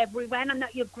scattered everywhere, and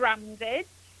that you're grounded,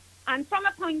 and from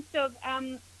a point of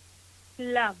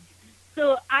love.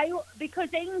 So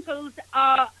because angels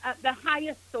are the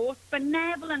highest source,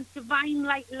 benevolent, divine,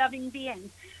 light, loving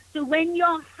beings. So when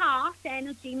your heart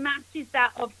energy matches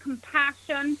that of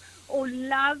compassion or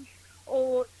love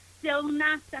or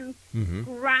stillness and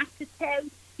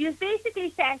gratitude, you're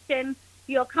basically setting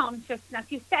your consciousness,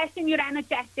 you're setting your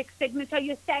energetic signature,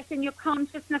 you're setting your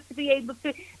consciousness to be able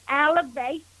to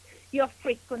elevate your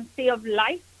frequency of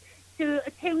light to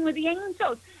attune with the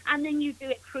angels. And then you do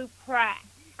it through prayer.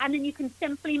 And then you can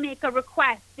simply make a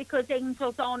request, because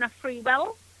angels honor free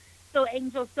will. So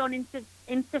angels don't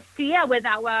interfere with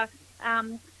our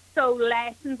soul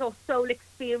lessons or soul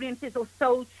experiences or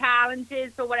soul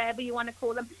challenges or whatever you want to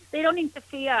call them. They don't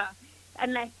interfere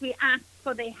unless we ask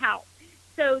for their help.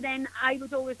 So then I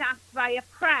would always ask via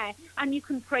prayer, and you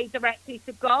can pray directly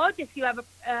to God if you have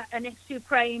an issue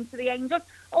praying to the angels,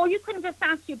 or you can just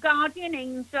ask your guardian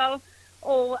angel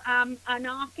or an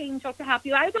archangel to help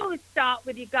you. I would always start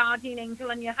with your guardian angel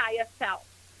and your higher self,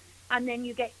 and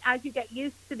then as you get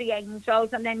used to the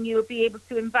angels, and then you'll be able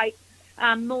to invite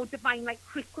more divine like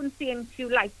frequency into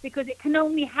your life, because it can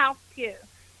only help you.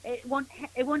 It won't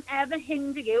ever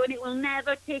hinder you, and it will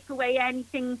never take away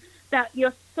anything that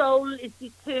your soul is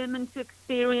determined to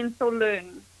experience or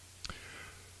learn.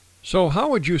 So how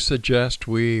would you suggest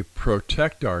we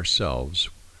protect ourselves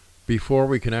before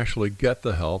we can actually get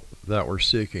the help that we're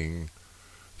seeking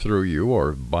through you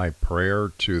or by prayer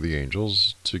to the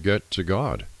angels to get to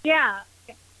God? Yeah,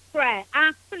 prayer.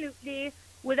 Absolutely.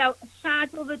 Without a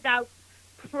shadow of a doubt,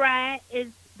 prayer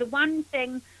is the one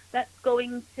thing that's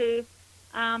going to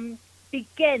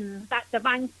begin that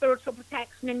divine spiritual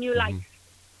protection in your life.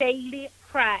 Daily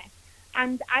prayer.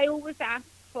 And I always ask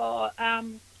for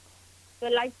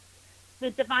the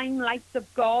divine light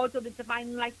of God, or the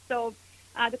divine light of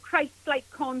the Christ-like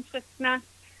consciousness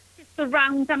to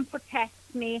surround and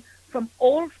protect me from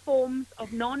all forms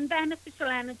of non-beneficial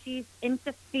energies,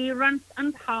 interference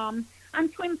and harm,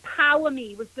 and to empower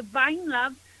me with divine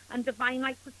love and divine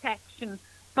light protection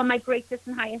for my greatest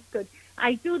and highest good.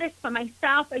 I do this for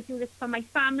myself. I do this for my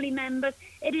family members.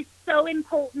 It is so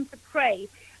important to pray.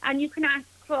 And you can ask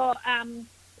for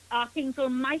Archangel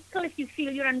Michael if you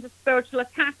feel you're under spiritual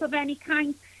attack of any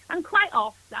kind. And quite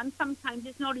often, sometimes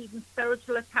it's not even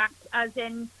spiritual attack, as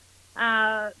in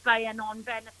by a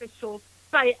non-beneficial,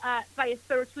 by a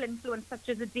spiritual influence such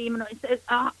as a demon. It's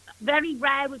very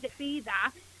rare would it be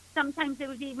that. Sometimes there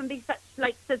would even be such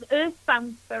like as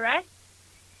earthbound spirits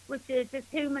which is just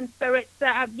human spirits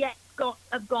that have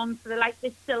gone to the light.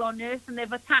 They're still on earth, and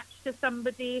they've attached to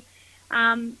somebody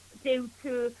due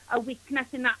to a weakness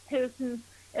in that person's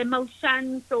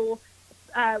emotions or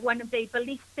one of their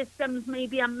belief systems,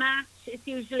 maybe a match. It's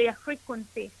usually a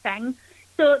frequency thing.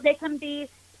 So they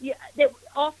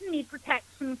often need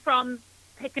protection from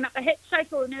picking up a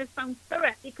hitchhiker or an earthbound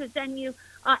spirit, because then you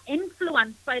are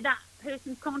influenced by that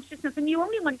person's consciousness, and you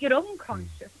only want your own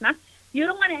consciousness. You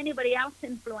don't want anybody else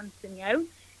influencing you.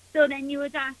 So then you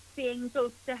would ask the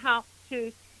angels to help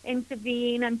to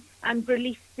intervene and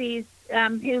release these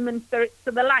human spirits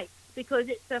to the light, because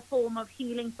it's a form of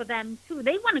healing for them too.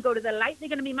 They want to go to the light. They're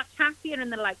going to be much happier in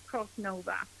the light crossing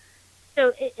over.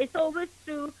 So it's always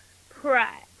through prayer.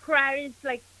 Prayer is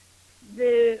like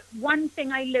the one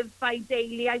thing I live by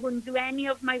daily. I wouldn't do any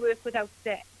of my work without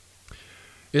it.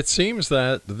 It seems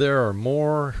that there are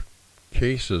more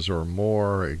cases or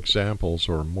more examples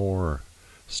or more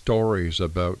stories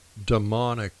about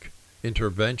demonic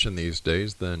intervention these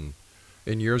days than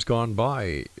in years gone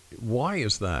by. Why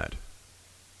is that?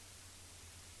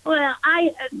 Well,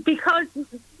 because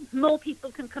more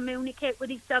people can communicate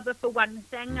with each other for one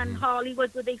thing, and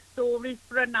Hollywood with their stories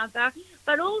for another,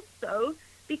 but also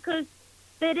because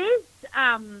there is,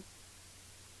 I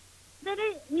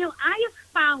have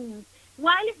found,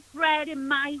 while it's rare in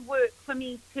my work for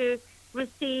me to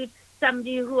receive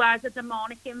somebody who has a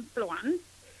demonic influence,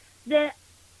 that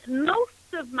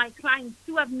most of my clients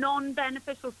do have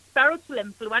non-beneficial spiritual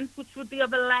influence, which would be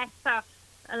of a lesser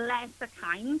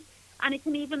kind. And it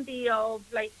can even be of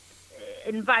like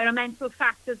environmental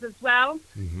factors as well.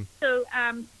 So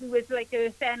with like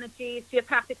earth energy,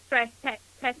 geopathic stress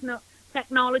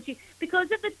technology,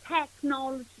 because of the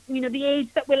technology, the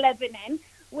age that we're living in,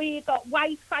 we got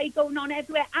Wi-Fi going on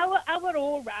everywhere. Our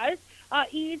auras are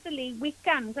easily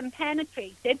weakened and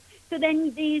penetrated. So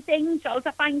then these angels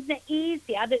are finding it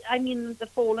easier. The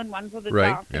fallen ones or the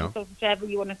dark angels, whichever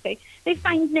you want to say, they're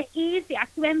finding it easier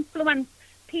to influence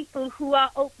people who are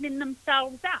opening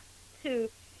themselves up to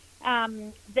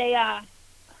their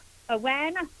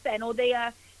awareness then, or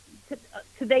their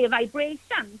to their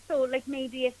vibration. So like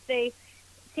maybe if they've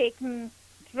taken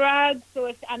drugs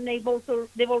and they've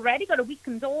already got a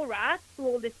weakened aura through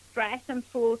all this stress and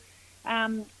through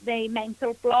their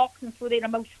mental blocks and through their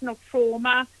emotional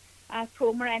trauma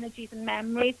energies and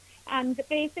memories, and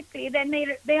basically then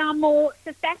they are more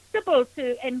susceptible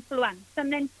to influence.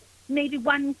 And then maybe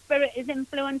one spirit is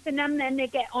influencing them, then they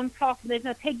get on top, there's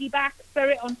a piggyback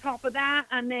spirit on top of that,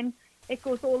 and then it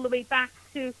goes all the way back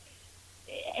to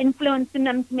influencing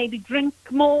them to maybe drink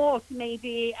more, or to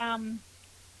maybe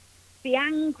be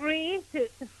angry, to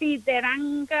feed their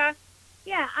anger.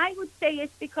 Yeah, I would say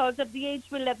it's because of the age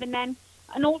we're living in,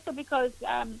 and also because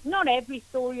not every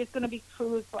story is going to be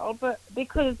true as well, but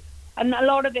because, and a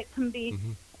lot of it can be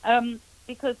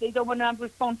because they don't want to have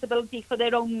responsibility for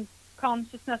their own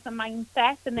consciousness and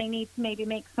mindset, and they need to maybe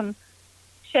make some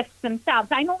shifts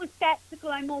themselves. I'm always skeptical.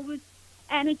 I'm always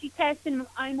energy testing.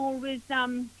 I'm always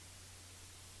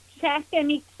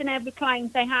checking each and every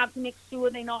client I have to make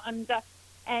sure they're not under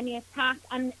any attack.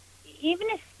 And even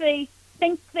if they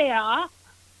think they are,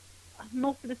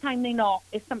 most of the time they're not.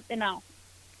 It's something else.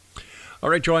 All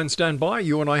right, Joanne, stand by.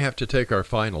 You and I have to take our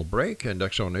final break. And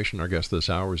Exo Nation, our guest this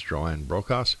hour is JOANNE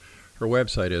BROCAS. Her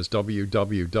website is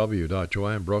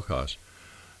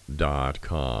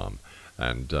www.joannebrocas.com.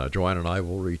 And Joanne and I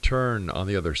will return on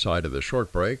the other side of the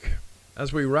short break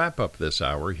as we wrap up this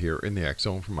hour here in the X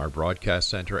Zone from our broadcast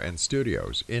center and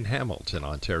studios in Hamilton,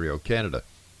 Ontario, Canada.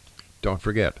 Don't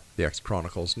forget, the X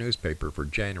Chronicles newspaper for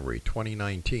January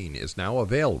 2019 is now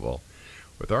available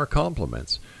with our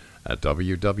compliments at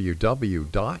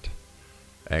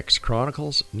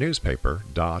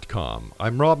www.xchroniclesnewspaper.com.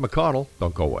 I'm Rob McConnell.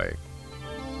 Don't go away.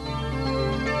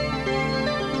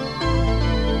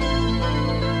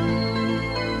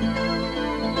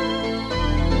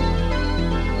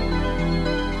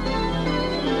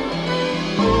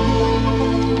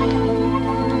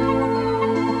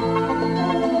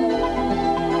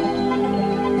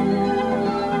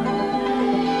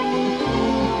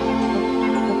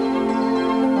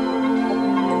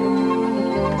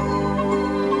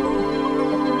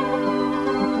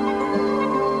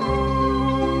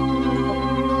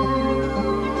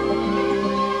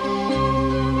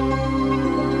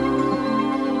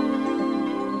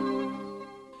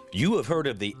 Heard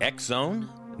of the X Zone?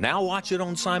 Now watch it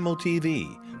on Simul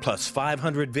TV, plus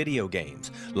 500 video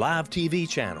games, live TV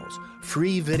channels,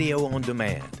 free video on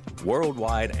demand,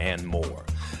 worldwide, and more.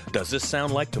 Does this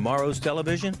sound like tomorrow's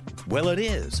television? Well, it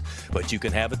is, but you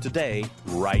can have it today,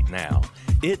 right now.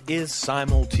 It is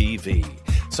Simul TV.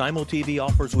 Simul TV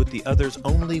offers what the others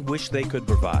only wish they could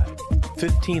provide.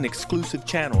 15 exclusive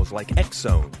channels like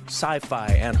X-Zone, Sci-Fi,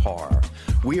 and Horror.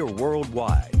 We are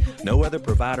worldwide. No other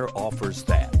provider offers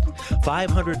that.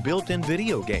 500 built-in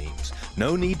video games.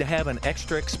 No need to have an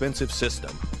extra expensive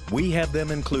system. We have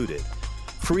them included.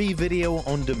 Free video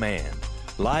on demand.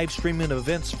 Live streaming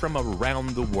events from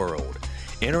around the world.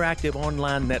 Interactive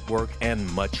online network, and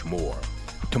much more.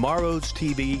 Tomorrow's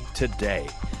TV today.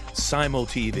 Simul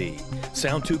TV.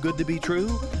 Sound too good to be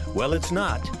true? Well, it's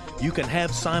not. You can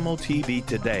have Simul TV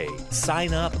today.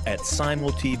 Sign up at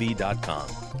simultv.com.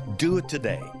 Do it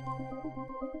today.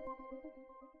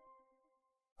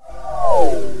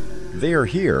 They are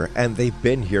here, and they've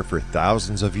been here for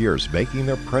thousands of years, making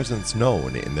their presence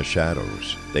known in the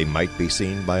shadows. They might be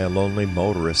seen by a lonely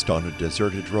motorist on a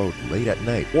deserted road late at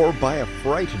night, or by a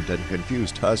frightened and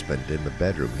confused husband in the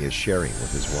bedroom he is sharing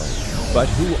with his wife. But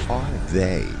who are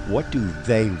they? What do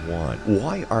they want?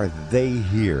 Why are they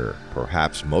here?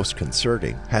 Perhaps most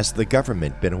concerning, has the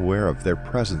government been aware of their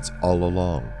presence all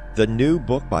along? The new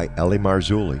book by Ellie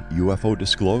Marzulli, UFO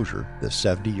Disclosure, the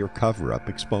 70-year cover-up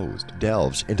exposed,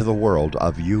 delves into the world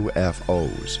of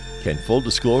UFOs. Can full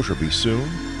disclosure be soon?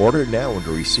 Order now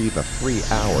to receive a free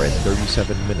hour and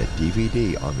 37-minute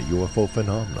DVD on the UFO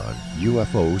phenomenon.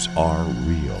 UFOs are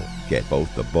real. Get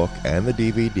both the book and the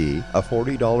DVD, a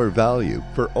 $40 value,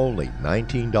 for only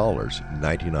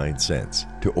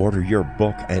 $19.99. To order your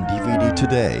book and DVD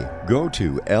today, go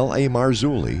to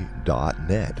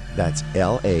lamarzulli.net. That's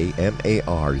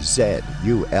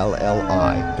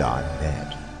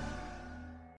LAMARZULLI.net.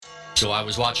 So I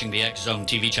was watching the X-Zone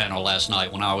TV channel last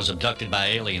night when I was abducted by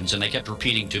aliens, and they kept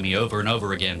repeating to me over and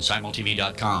over again,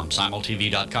 simultv.com,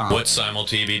 simultv.com. What's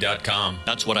simultv.com?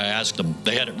 That's what I asked them.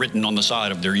 They had it written on the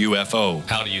side of their UFO.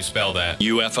 How do you spell that?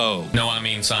 UFO. No, I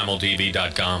mean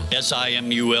simultv.com.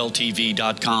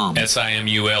 simultv.com.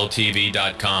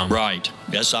 simultv.com. Right.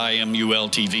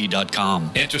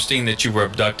 simultv.com. Interesting that you were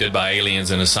abducted by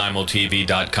aliens in a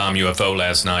simultv.com UFO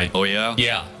last night. Oh, yeah?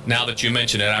 Yeah. Now that you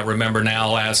mention it, I remember now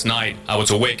last night I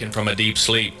was awakened from a deep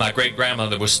sleep. My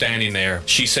great-grandmother was standing there.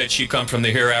 She said she'd come from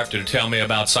the hereafter to tell me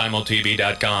about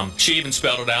simultv.com. She even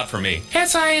spelled it out for me.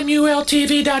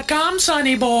 simultv.com,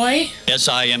 sonny boy.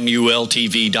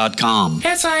 simultv.com.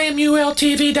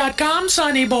 simultv.com,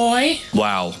 sonny boy.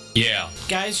 Wow. Yeah.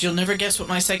 Guys, you'll never guess what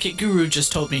my psychic guru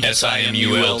just told me.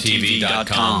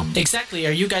 simultv.com. Exactly.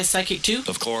 Are you guys psychic too?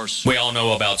 Of course. We all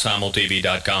know about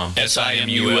simultv.com.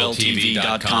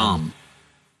 simultv.com.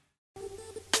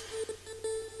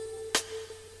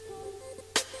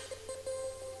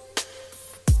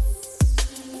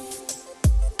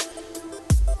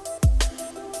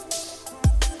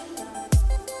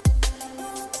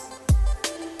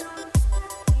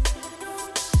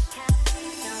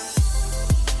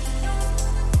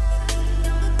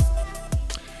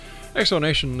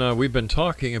 Exonation, we've been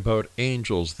talking about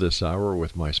angels this hour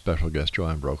with my special guest,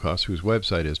 JOANNE BROCAS, whose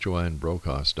website is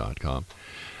JOANNEBROCAS.com.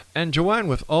 And JOANNE,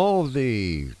 with all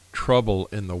the trouble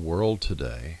in the world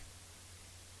today,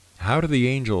 how do the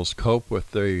angels cope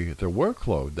with the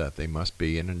workload that they must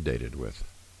be inundated with?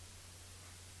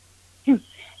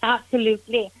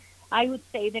 Absolutely. I would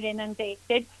say they're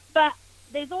inundated. But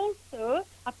there's also,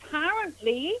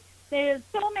 apparently, there's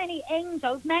so many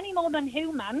angels, many more than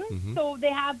humans, so they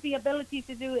have the ability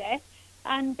to do it.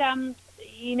 And,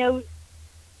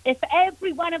 if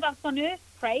every one of us on Earth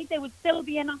prayed, there would still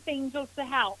be enough angels to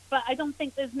help. But I don't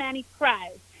think there's many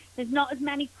prayers. There's not as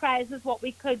many prayers as what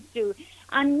we could do.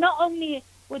 And not only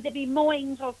would there be more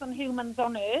angels than humans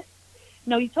on Earth,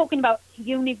 you're talking about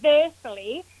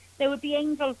universally, there would be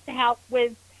angels to help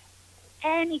with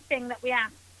anything that we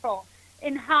ask for,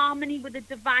 in harmony with the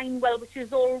divine will, which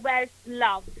is always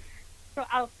love,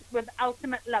 with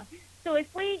ultimate love. So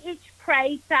if we each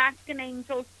pray to ask an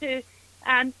angel to,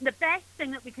 the best thing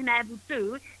that we can ever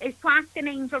do is to ask an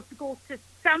angel to go to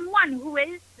someone who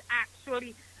is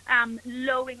actually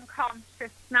low in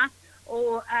consciousness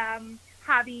or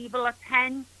have evil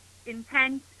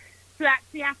intent, to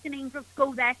actually ask an angel to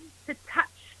go there to touch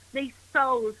their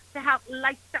souls, to help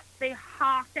light up their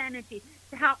heart energy,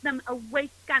 to help them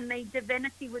awaken their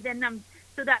divinity within them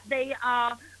so that they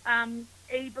are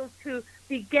able to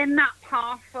begin that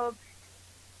path of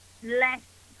less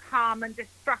harm and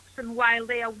destruction while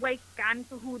they awaken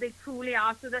to who they truly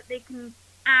are, so that they can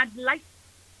add light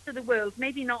to the world.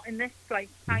 Maybe not in this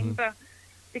lifetime, but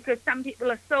because some people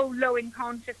are so low in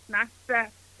consciousness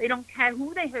that they don't care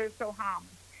who they hurt or harm.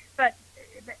 But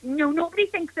nobody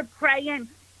thinks of praying,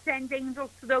 send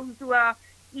angels to those who are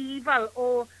evil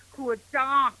or who are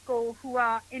dark or who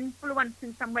are influenced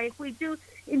in some way. If we do,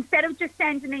 instead of just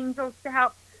sending angels to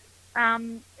help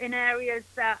in areas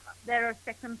that there are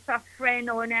sick and suffering,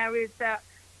 or in areas that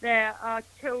there are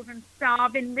children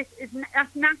starving.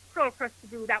 That's natural for us to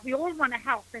do that. We all want to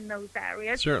help in those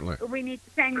areas. Certainly. But we need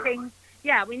to send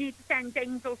we need to send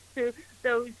angels to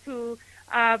those who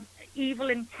have evil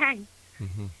intent,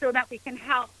 so that we can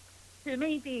help to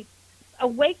maybe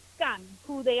awaken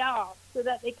who they are, so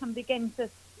that they can begin to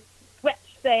switch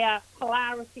their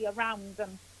polarity around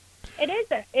them.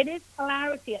 It is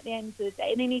polarity at the end of the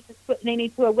day. They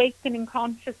need to awaken in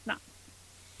consciousness.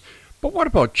 But what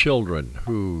about children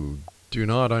who do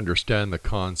not understand the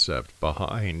concept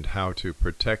behind how to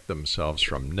protect themselves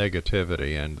from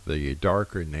negativity and the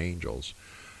darker angels?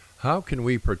 How can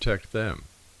we protect them?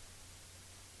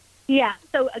 Yeah,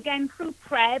 so again through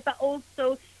prayer, but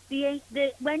also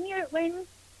when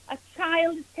a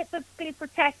child is typically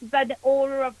protected by the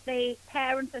aura of the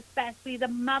parents, especially the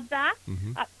mother,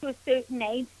 up to a certain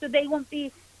age, so they won't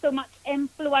be so much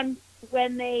influenced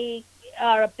when they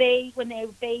are when they're a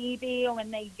baby or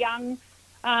when they're young.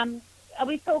 Are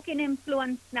we talking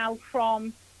influence now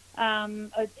from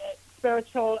a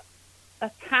spiritual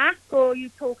attack, or are you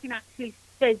talking actually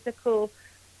physical,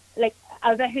 like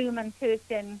as a human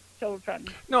person, children?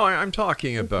 No, I'm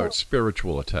talking about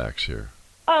spiritual attacks here.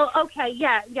 Oh, okay,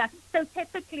 yeah. So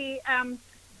typically,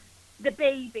 the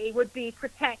baby would be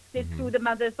protected through the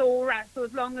mother's aura. So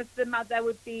as long as the mother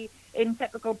would be in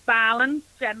typical balance,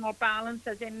 general balance,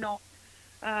 as in not,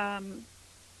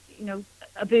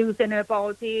 abusing her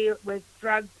body with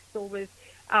drugs or with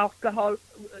alcohol,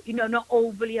 not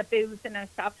overly abusing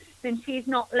herself, then she's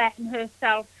not letting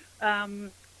herself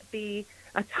be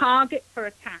a target for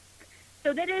attack.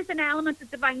 So there is an element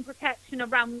of divine protection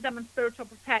around them and spiritual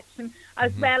protection,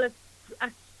 as well as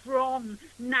a strong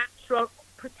natural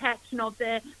protection of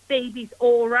the baby's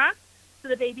aura. So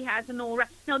the baby has an aura.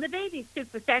 Now, the baby's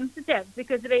super sensitive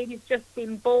because the baby's just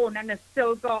been born and has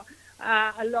still got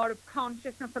a lot of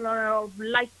consciousness, a lot of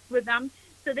life with them.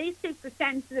 So they're super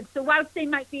sensitive. So whilst they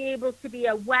might be able to be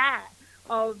aware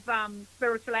of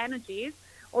spiritual energies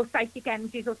or psychic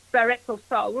energies or spirits or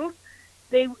souls,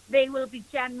 they will be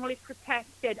generally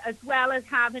protected, as well as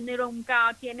having their own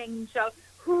guardian angel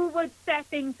who would step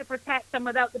in to protect them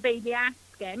without the baby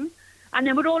asking. And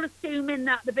then we're all assuming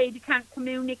that the baby can't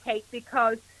communicate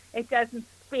because it doesn't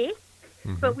speak,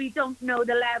 but we don't know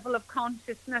the level of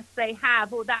consciousness they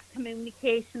have or that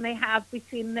communication they have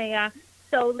between their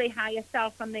soul, their higher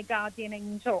self, and their guardian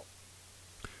angel.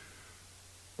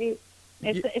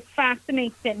 It's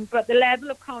fascinating, but the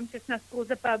level of consciousness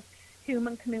goes above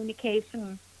human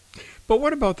communication. But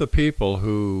what about the people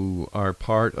who are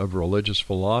part of religious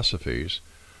philosophies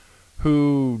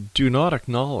who do not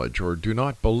acknowledge or do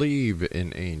not believe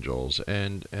in angels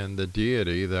and the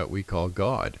deity that we call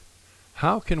God?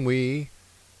 How can we,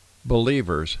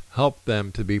 believers, help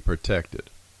them to be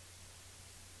protected?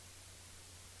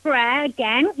 Prayer,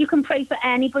 again. You can pray for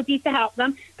anybody to help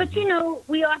them. But,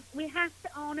 we have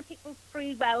to honour people's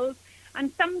free wills,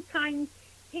 and sometimes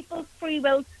people's free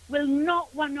will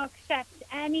not want to accept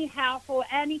any help or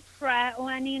any prayer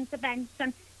or any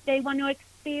intervention. They want to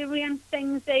experience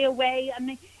things their way,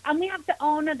 and we have to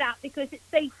honour that because it's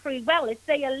their free will, it's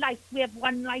their life. We have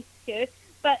one life here,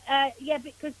 but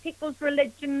because people's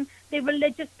religion, their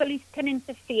religious beliefs can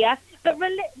interfere. But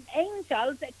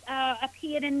angels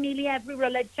appear in nearly every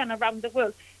religion around the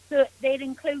world, so they're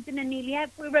included in nearly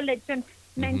every religion,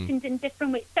 mentioned in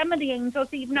different ways. Some of the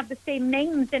angels even have the same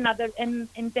names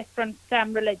in different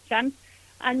religions,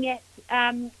 and yet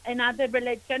in other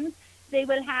religions they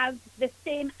will have the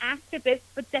same attributes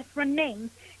but different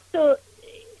names. So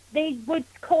they would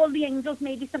call the angels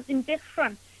maybe something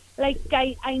different. Like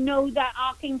I know that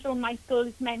Archangel Michael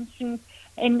is mentioned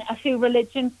in a few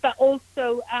religions, but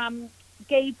also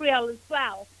Gabriel as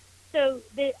well. So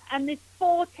there's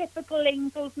 4 typical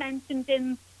angels mentioned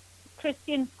in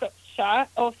Christian scripture,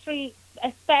 or 3,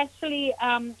 especially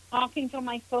Archangel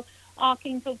Michael,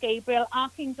 Archangel Gabriel,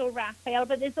 Archangel Raphael,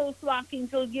 but there's also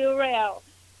Archangel Uriel.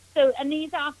 So, and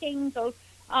these archangels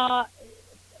are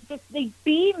just, they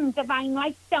beam divine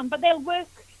light down, but they'll work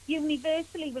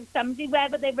universally with somebody,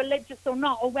 whether they're religious or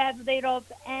not, or whether they're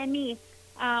of any,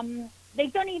 they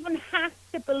don't even have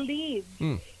to believe.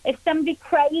 If somebody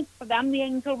prays for them, the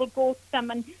angel will go to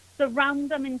them and surround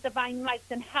them in divine light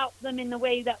and help them in the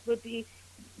way that would be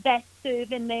best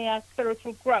serving their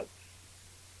spiritual growth.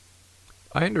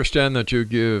 I understand that you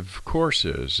give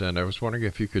courses, and I was wondering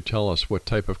if you could tell us what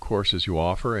type of courses you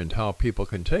offer and how people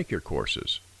can take your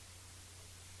courses.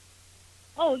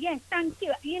 Oh, yes, thank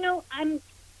you. I'm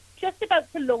just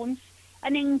about to launch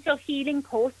an angel healing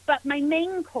course, but my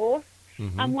main course,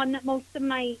 and one that most of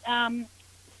my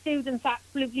students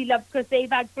absolutely love because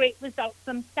they've had great results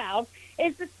themselves,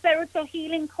 is the spiritual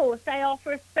healing course. I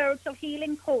offer a spiritual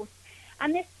healing course.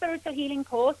 And this spiritual healing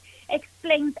course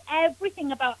explains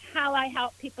everything about how I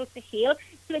help people to heal.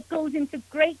 So it goes into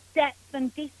great depth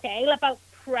and detail about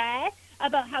prayer,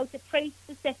 about how to pray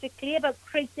specifically, about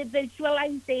creative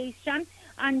visualization,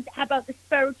 and about the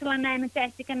spiritual and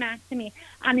energetic anatomy,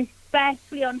 and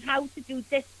especially on how to do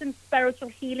distant spiritual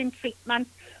healing treatments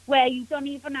where you don't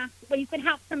even have, where you can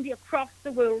help somebody across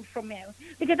the world from you.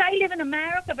 Because I live in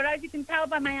America, but as you can tell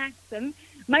by my accent,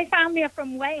 my family are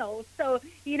from Wales, so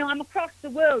I'm across the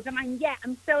world, and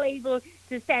I'm still able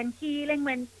to send healing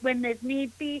when there's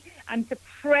need be, and to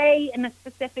pray in a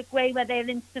specific way where they'll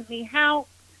instantly help.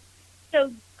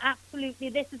 So absolutely,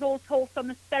 this is all taught on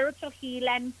the spiritual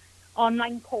healing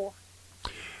online course.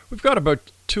 We've got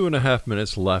about 2.5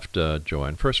 minutes left,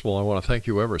 Joanne. First of all, I want to thank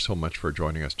you ever so much for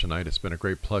joining us tonight. It's been a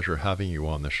great pleasure having you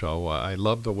on the show. I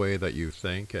love the way that you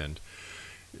think and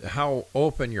how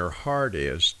open your heart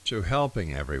is to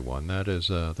helping everyone. That is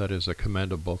a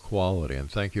commendable quality, and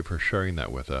thank you for sharing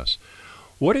that with us.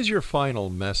 What is your final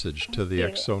message to the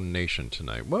X-Zone Nation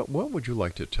tonight? What would you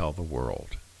like to tell the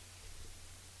world?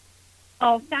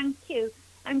 Oh, thank you.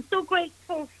 I'm so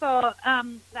grateful for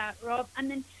that, Rob. And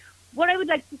then what I would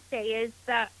like to say is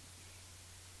that,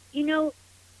 you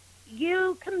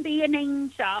can be an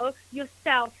angel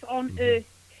yourself on earth.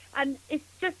 And it's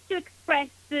just to express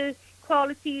the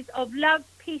qualities of love,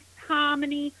 peace,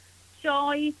 harmony,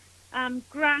 joy,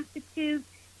 gratitude,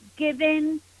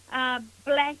 giving,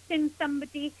 blessing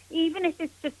somebody, even if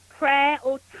it's just prayer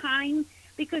or time,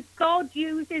 because God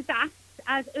uses us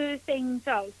as earth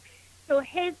angels. So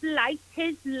his light,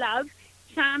 his love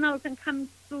channels and comes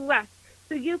through us.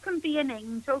 So you can be an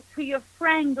angel to your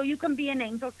friend, or you can be an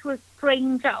angel to a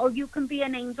stranger, or you can be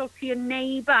an angel to your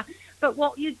neighbor. But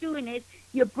what you're doing is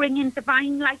you're bringing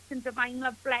divine light and divine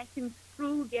love blessings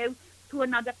through you to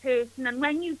another person. And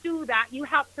when you do that, you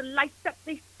help to light up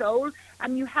their soul,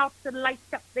 and you help to light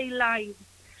up their lives.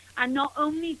 And not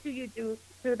only do you do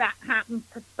that happen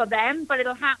for them, but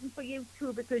it'll happen for you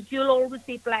too, because you'll always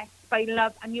be blessed by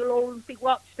love, and you'll always be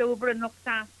watched over and looked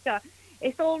after.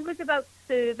 It's always about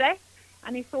service,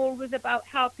 and it's always about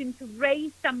helping to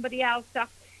raise somebody else up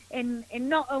in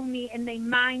not only in their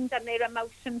mind and their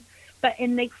emotions, but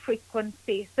in their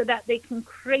frequency, so that they can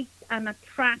create and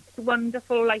attract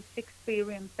wonderful life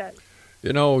experiences.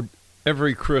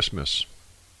 Every Christmas,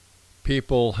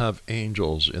 people have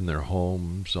angels in their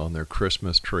homes, on their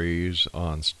Christmas trees,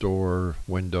 on store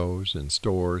windows in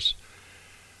stores.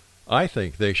 I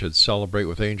think they should celebrate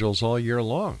with angels all year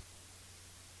long.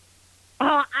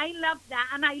 Oh, I love that.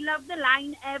 And I love the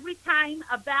line, every time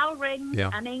a bell rings,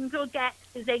 an angel gets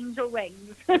his angel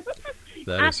wings. That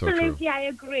is so true. Absolutely, I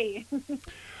agree.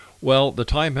 Well, the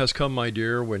time has come, my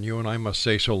dear, when you and I must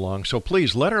say so long. So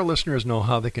please let our listeners know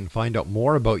how they can find out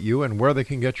more about you and where they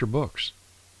can get your books.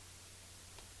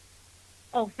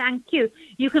 Oh, thank you.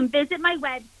 You can visit my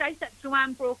website at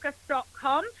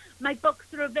JOANNEBROCAS.com. My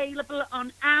books are available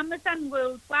on Amazon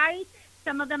worldwide.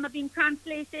 Some of them have been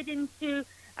translated into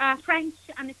French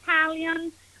and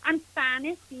Italian and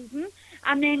Spanish even.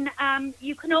 And then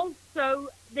you can also,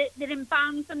 they're in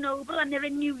Barnes & Noble, and they're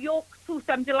in New York too,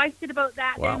 so I'm delighted about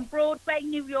that. Wow. They're in Broadway,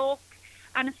 New York,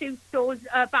 and a few stores,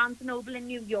 Barnes & Noble in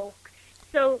New York.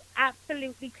 So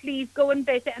absolutely, please go and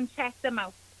visit and check them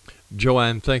out.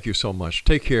 Joanne, thank you so much.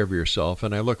 Take care of yourself,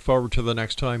 and I look forward to the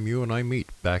next time you and I meet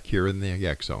back here in the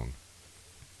X-Zone.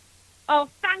 Oh,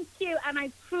 thank you, and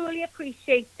I truly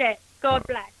appreciate it. God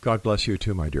bless. God bless you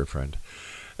too, my dear friend.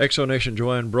 X-Zone Nation,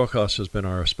 Joanne Brocas has been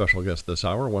our special guest this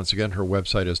hour. Once again, her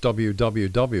website is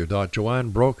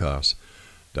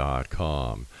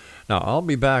www.joannebrocas.com. Now, I'll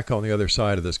be back on the other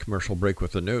side of this commercial break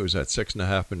with the news at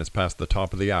 6.5 minutes past the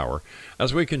top of the hour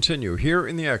as we continue here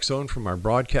in the X-Zone from our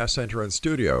broadcast center and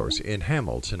studios in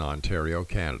Hamilton, Ontario,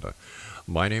 Canada.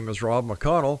 My name is Rob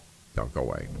McConnell. Don't go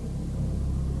away.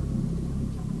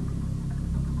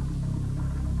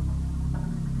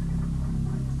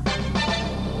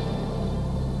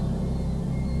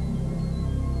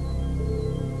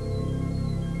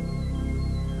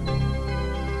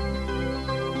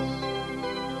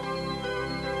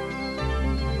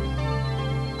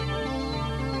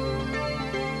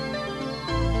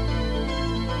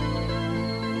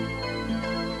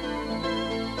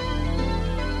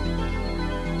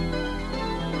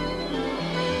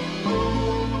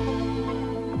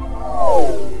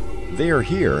 They are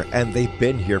here, and they've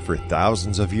been here for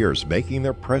thousands of years, making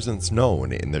their presence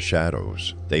known in the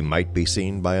shadows. They might be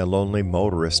seen by a lonely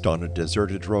motorist on a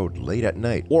deserted road late at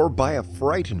night, or by a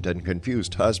frightened and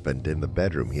confused husband in the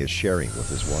bedroom he is sharing with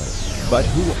his wife. But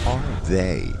who are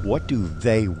they? What do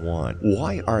they want?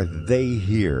 Why are they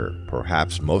here?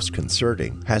 Perhaps most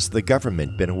concerning, has the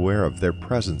government been aware of their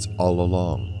presence all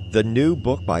along? The new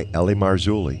book by Ellie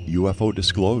Marzulli, UFO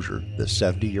Disclosure, the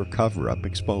 70-year cover-up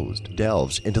exposed,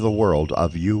 delves into the world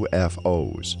of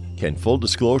UFOs. Can full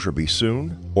disclosure be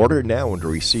soon? Order now and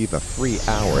receive a free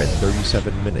hour and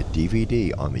 37-minute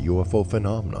DVD on the UFO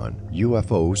phenomenon.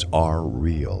 UFOs are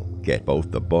real. Get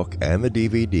both the book and the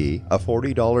DVD, a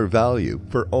 $40 value,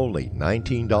 for only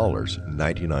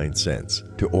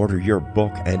 $19.99. To order your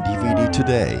book and DVD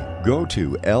today, go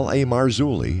to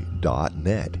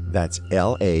lamarzulli.net. That's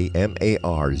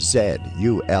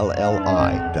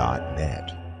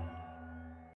LAMARZULLI.net.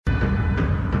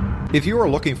 If you are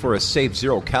looking for a safe,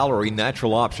 zero-calorie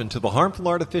natural option to the harmful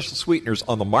artificial sweeteners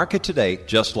on the market today,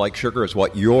 Just Like Sugar is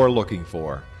what you're looking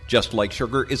for. Just Like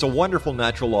Sugar is a wonderful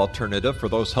natural alternative for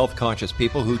those health-conscious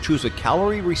people who choose a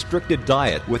calorie-restricted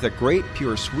diet with a great,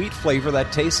 pure, sweet flavor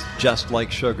that tastes just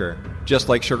like sugar. Just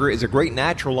Like Sugar is a great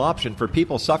natural option for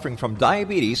people suffering from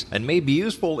diabetes and may be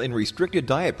useful in restricted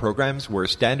diet programs where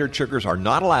standard sugars are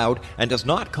not allowed and does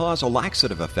not cause a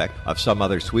laxative effect of some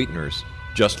other sweeteners.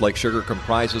 Just Like Sugar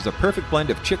comprises a perfect blend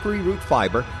of chicory root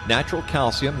fiber, natural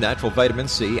calcium, natural vitamin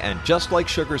C, and Just Like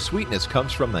Sugar's sweetness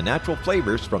comes from the natural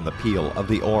flavors from the peel of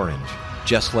the orange.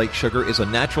 Just Like Sugar is a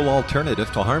natural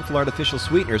alternative to harmful artificial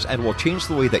sweeteners and will change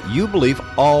the way that you believe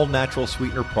all natural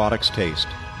sweetener products taste.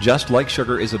 Just Like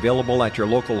Sugar is available at your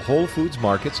local Whole Foods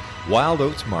markets, Wild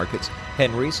Oats markets,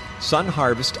 Henry's, Sun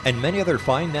Harvest, and many other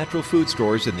fine natural food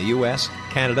stores in the U.S.,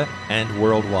 Canada, and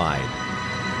worldwide.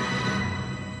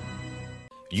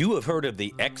 You have heard of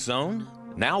the X Zone?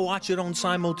 Now watch it on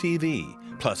Simul TV,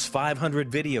 plus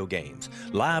 500 video games,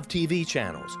 live TV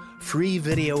channels, free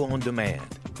video on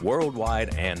demand,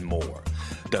 worldwide, and more.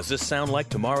 Does this sound like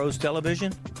tomorrow's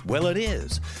television? Well, it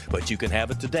is, but you can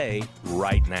have it today,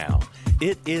 right now.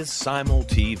 It is Simul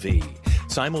TV.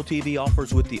 Simul TV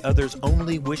offers what the others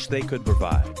only wish they could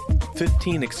provide.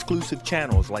 15 exclusive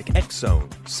channels like X Zone,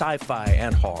 sci-fi,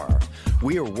 and horror.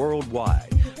 We are worldwide.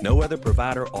 No other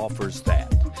provider offers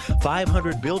that.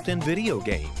 500 built-in video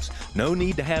games. No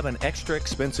need to have an extra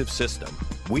expensive system.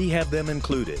 We have them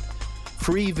included.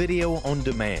 Free video on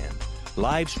demand.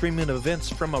 Live streaming events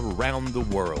from around the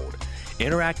world.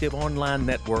 Interactive online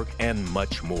network, and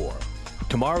much more.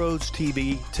 Tomorrow's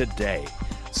TV today.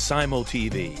 Simul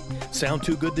TV. Sound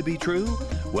too good to be true?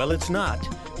 Well, it's not.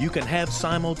 You can have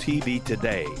Simul TV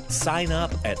today. Sign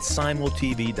up at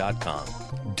simultv.com.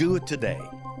 Do it today.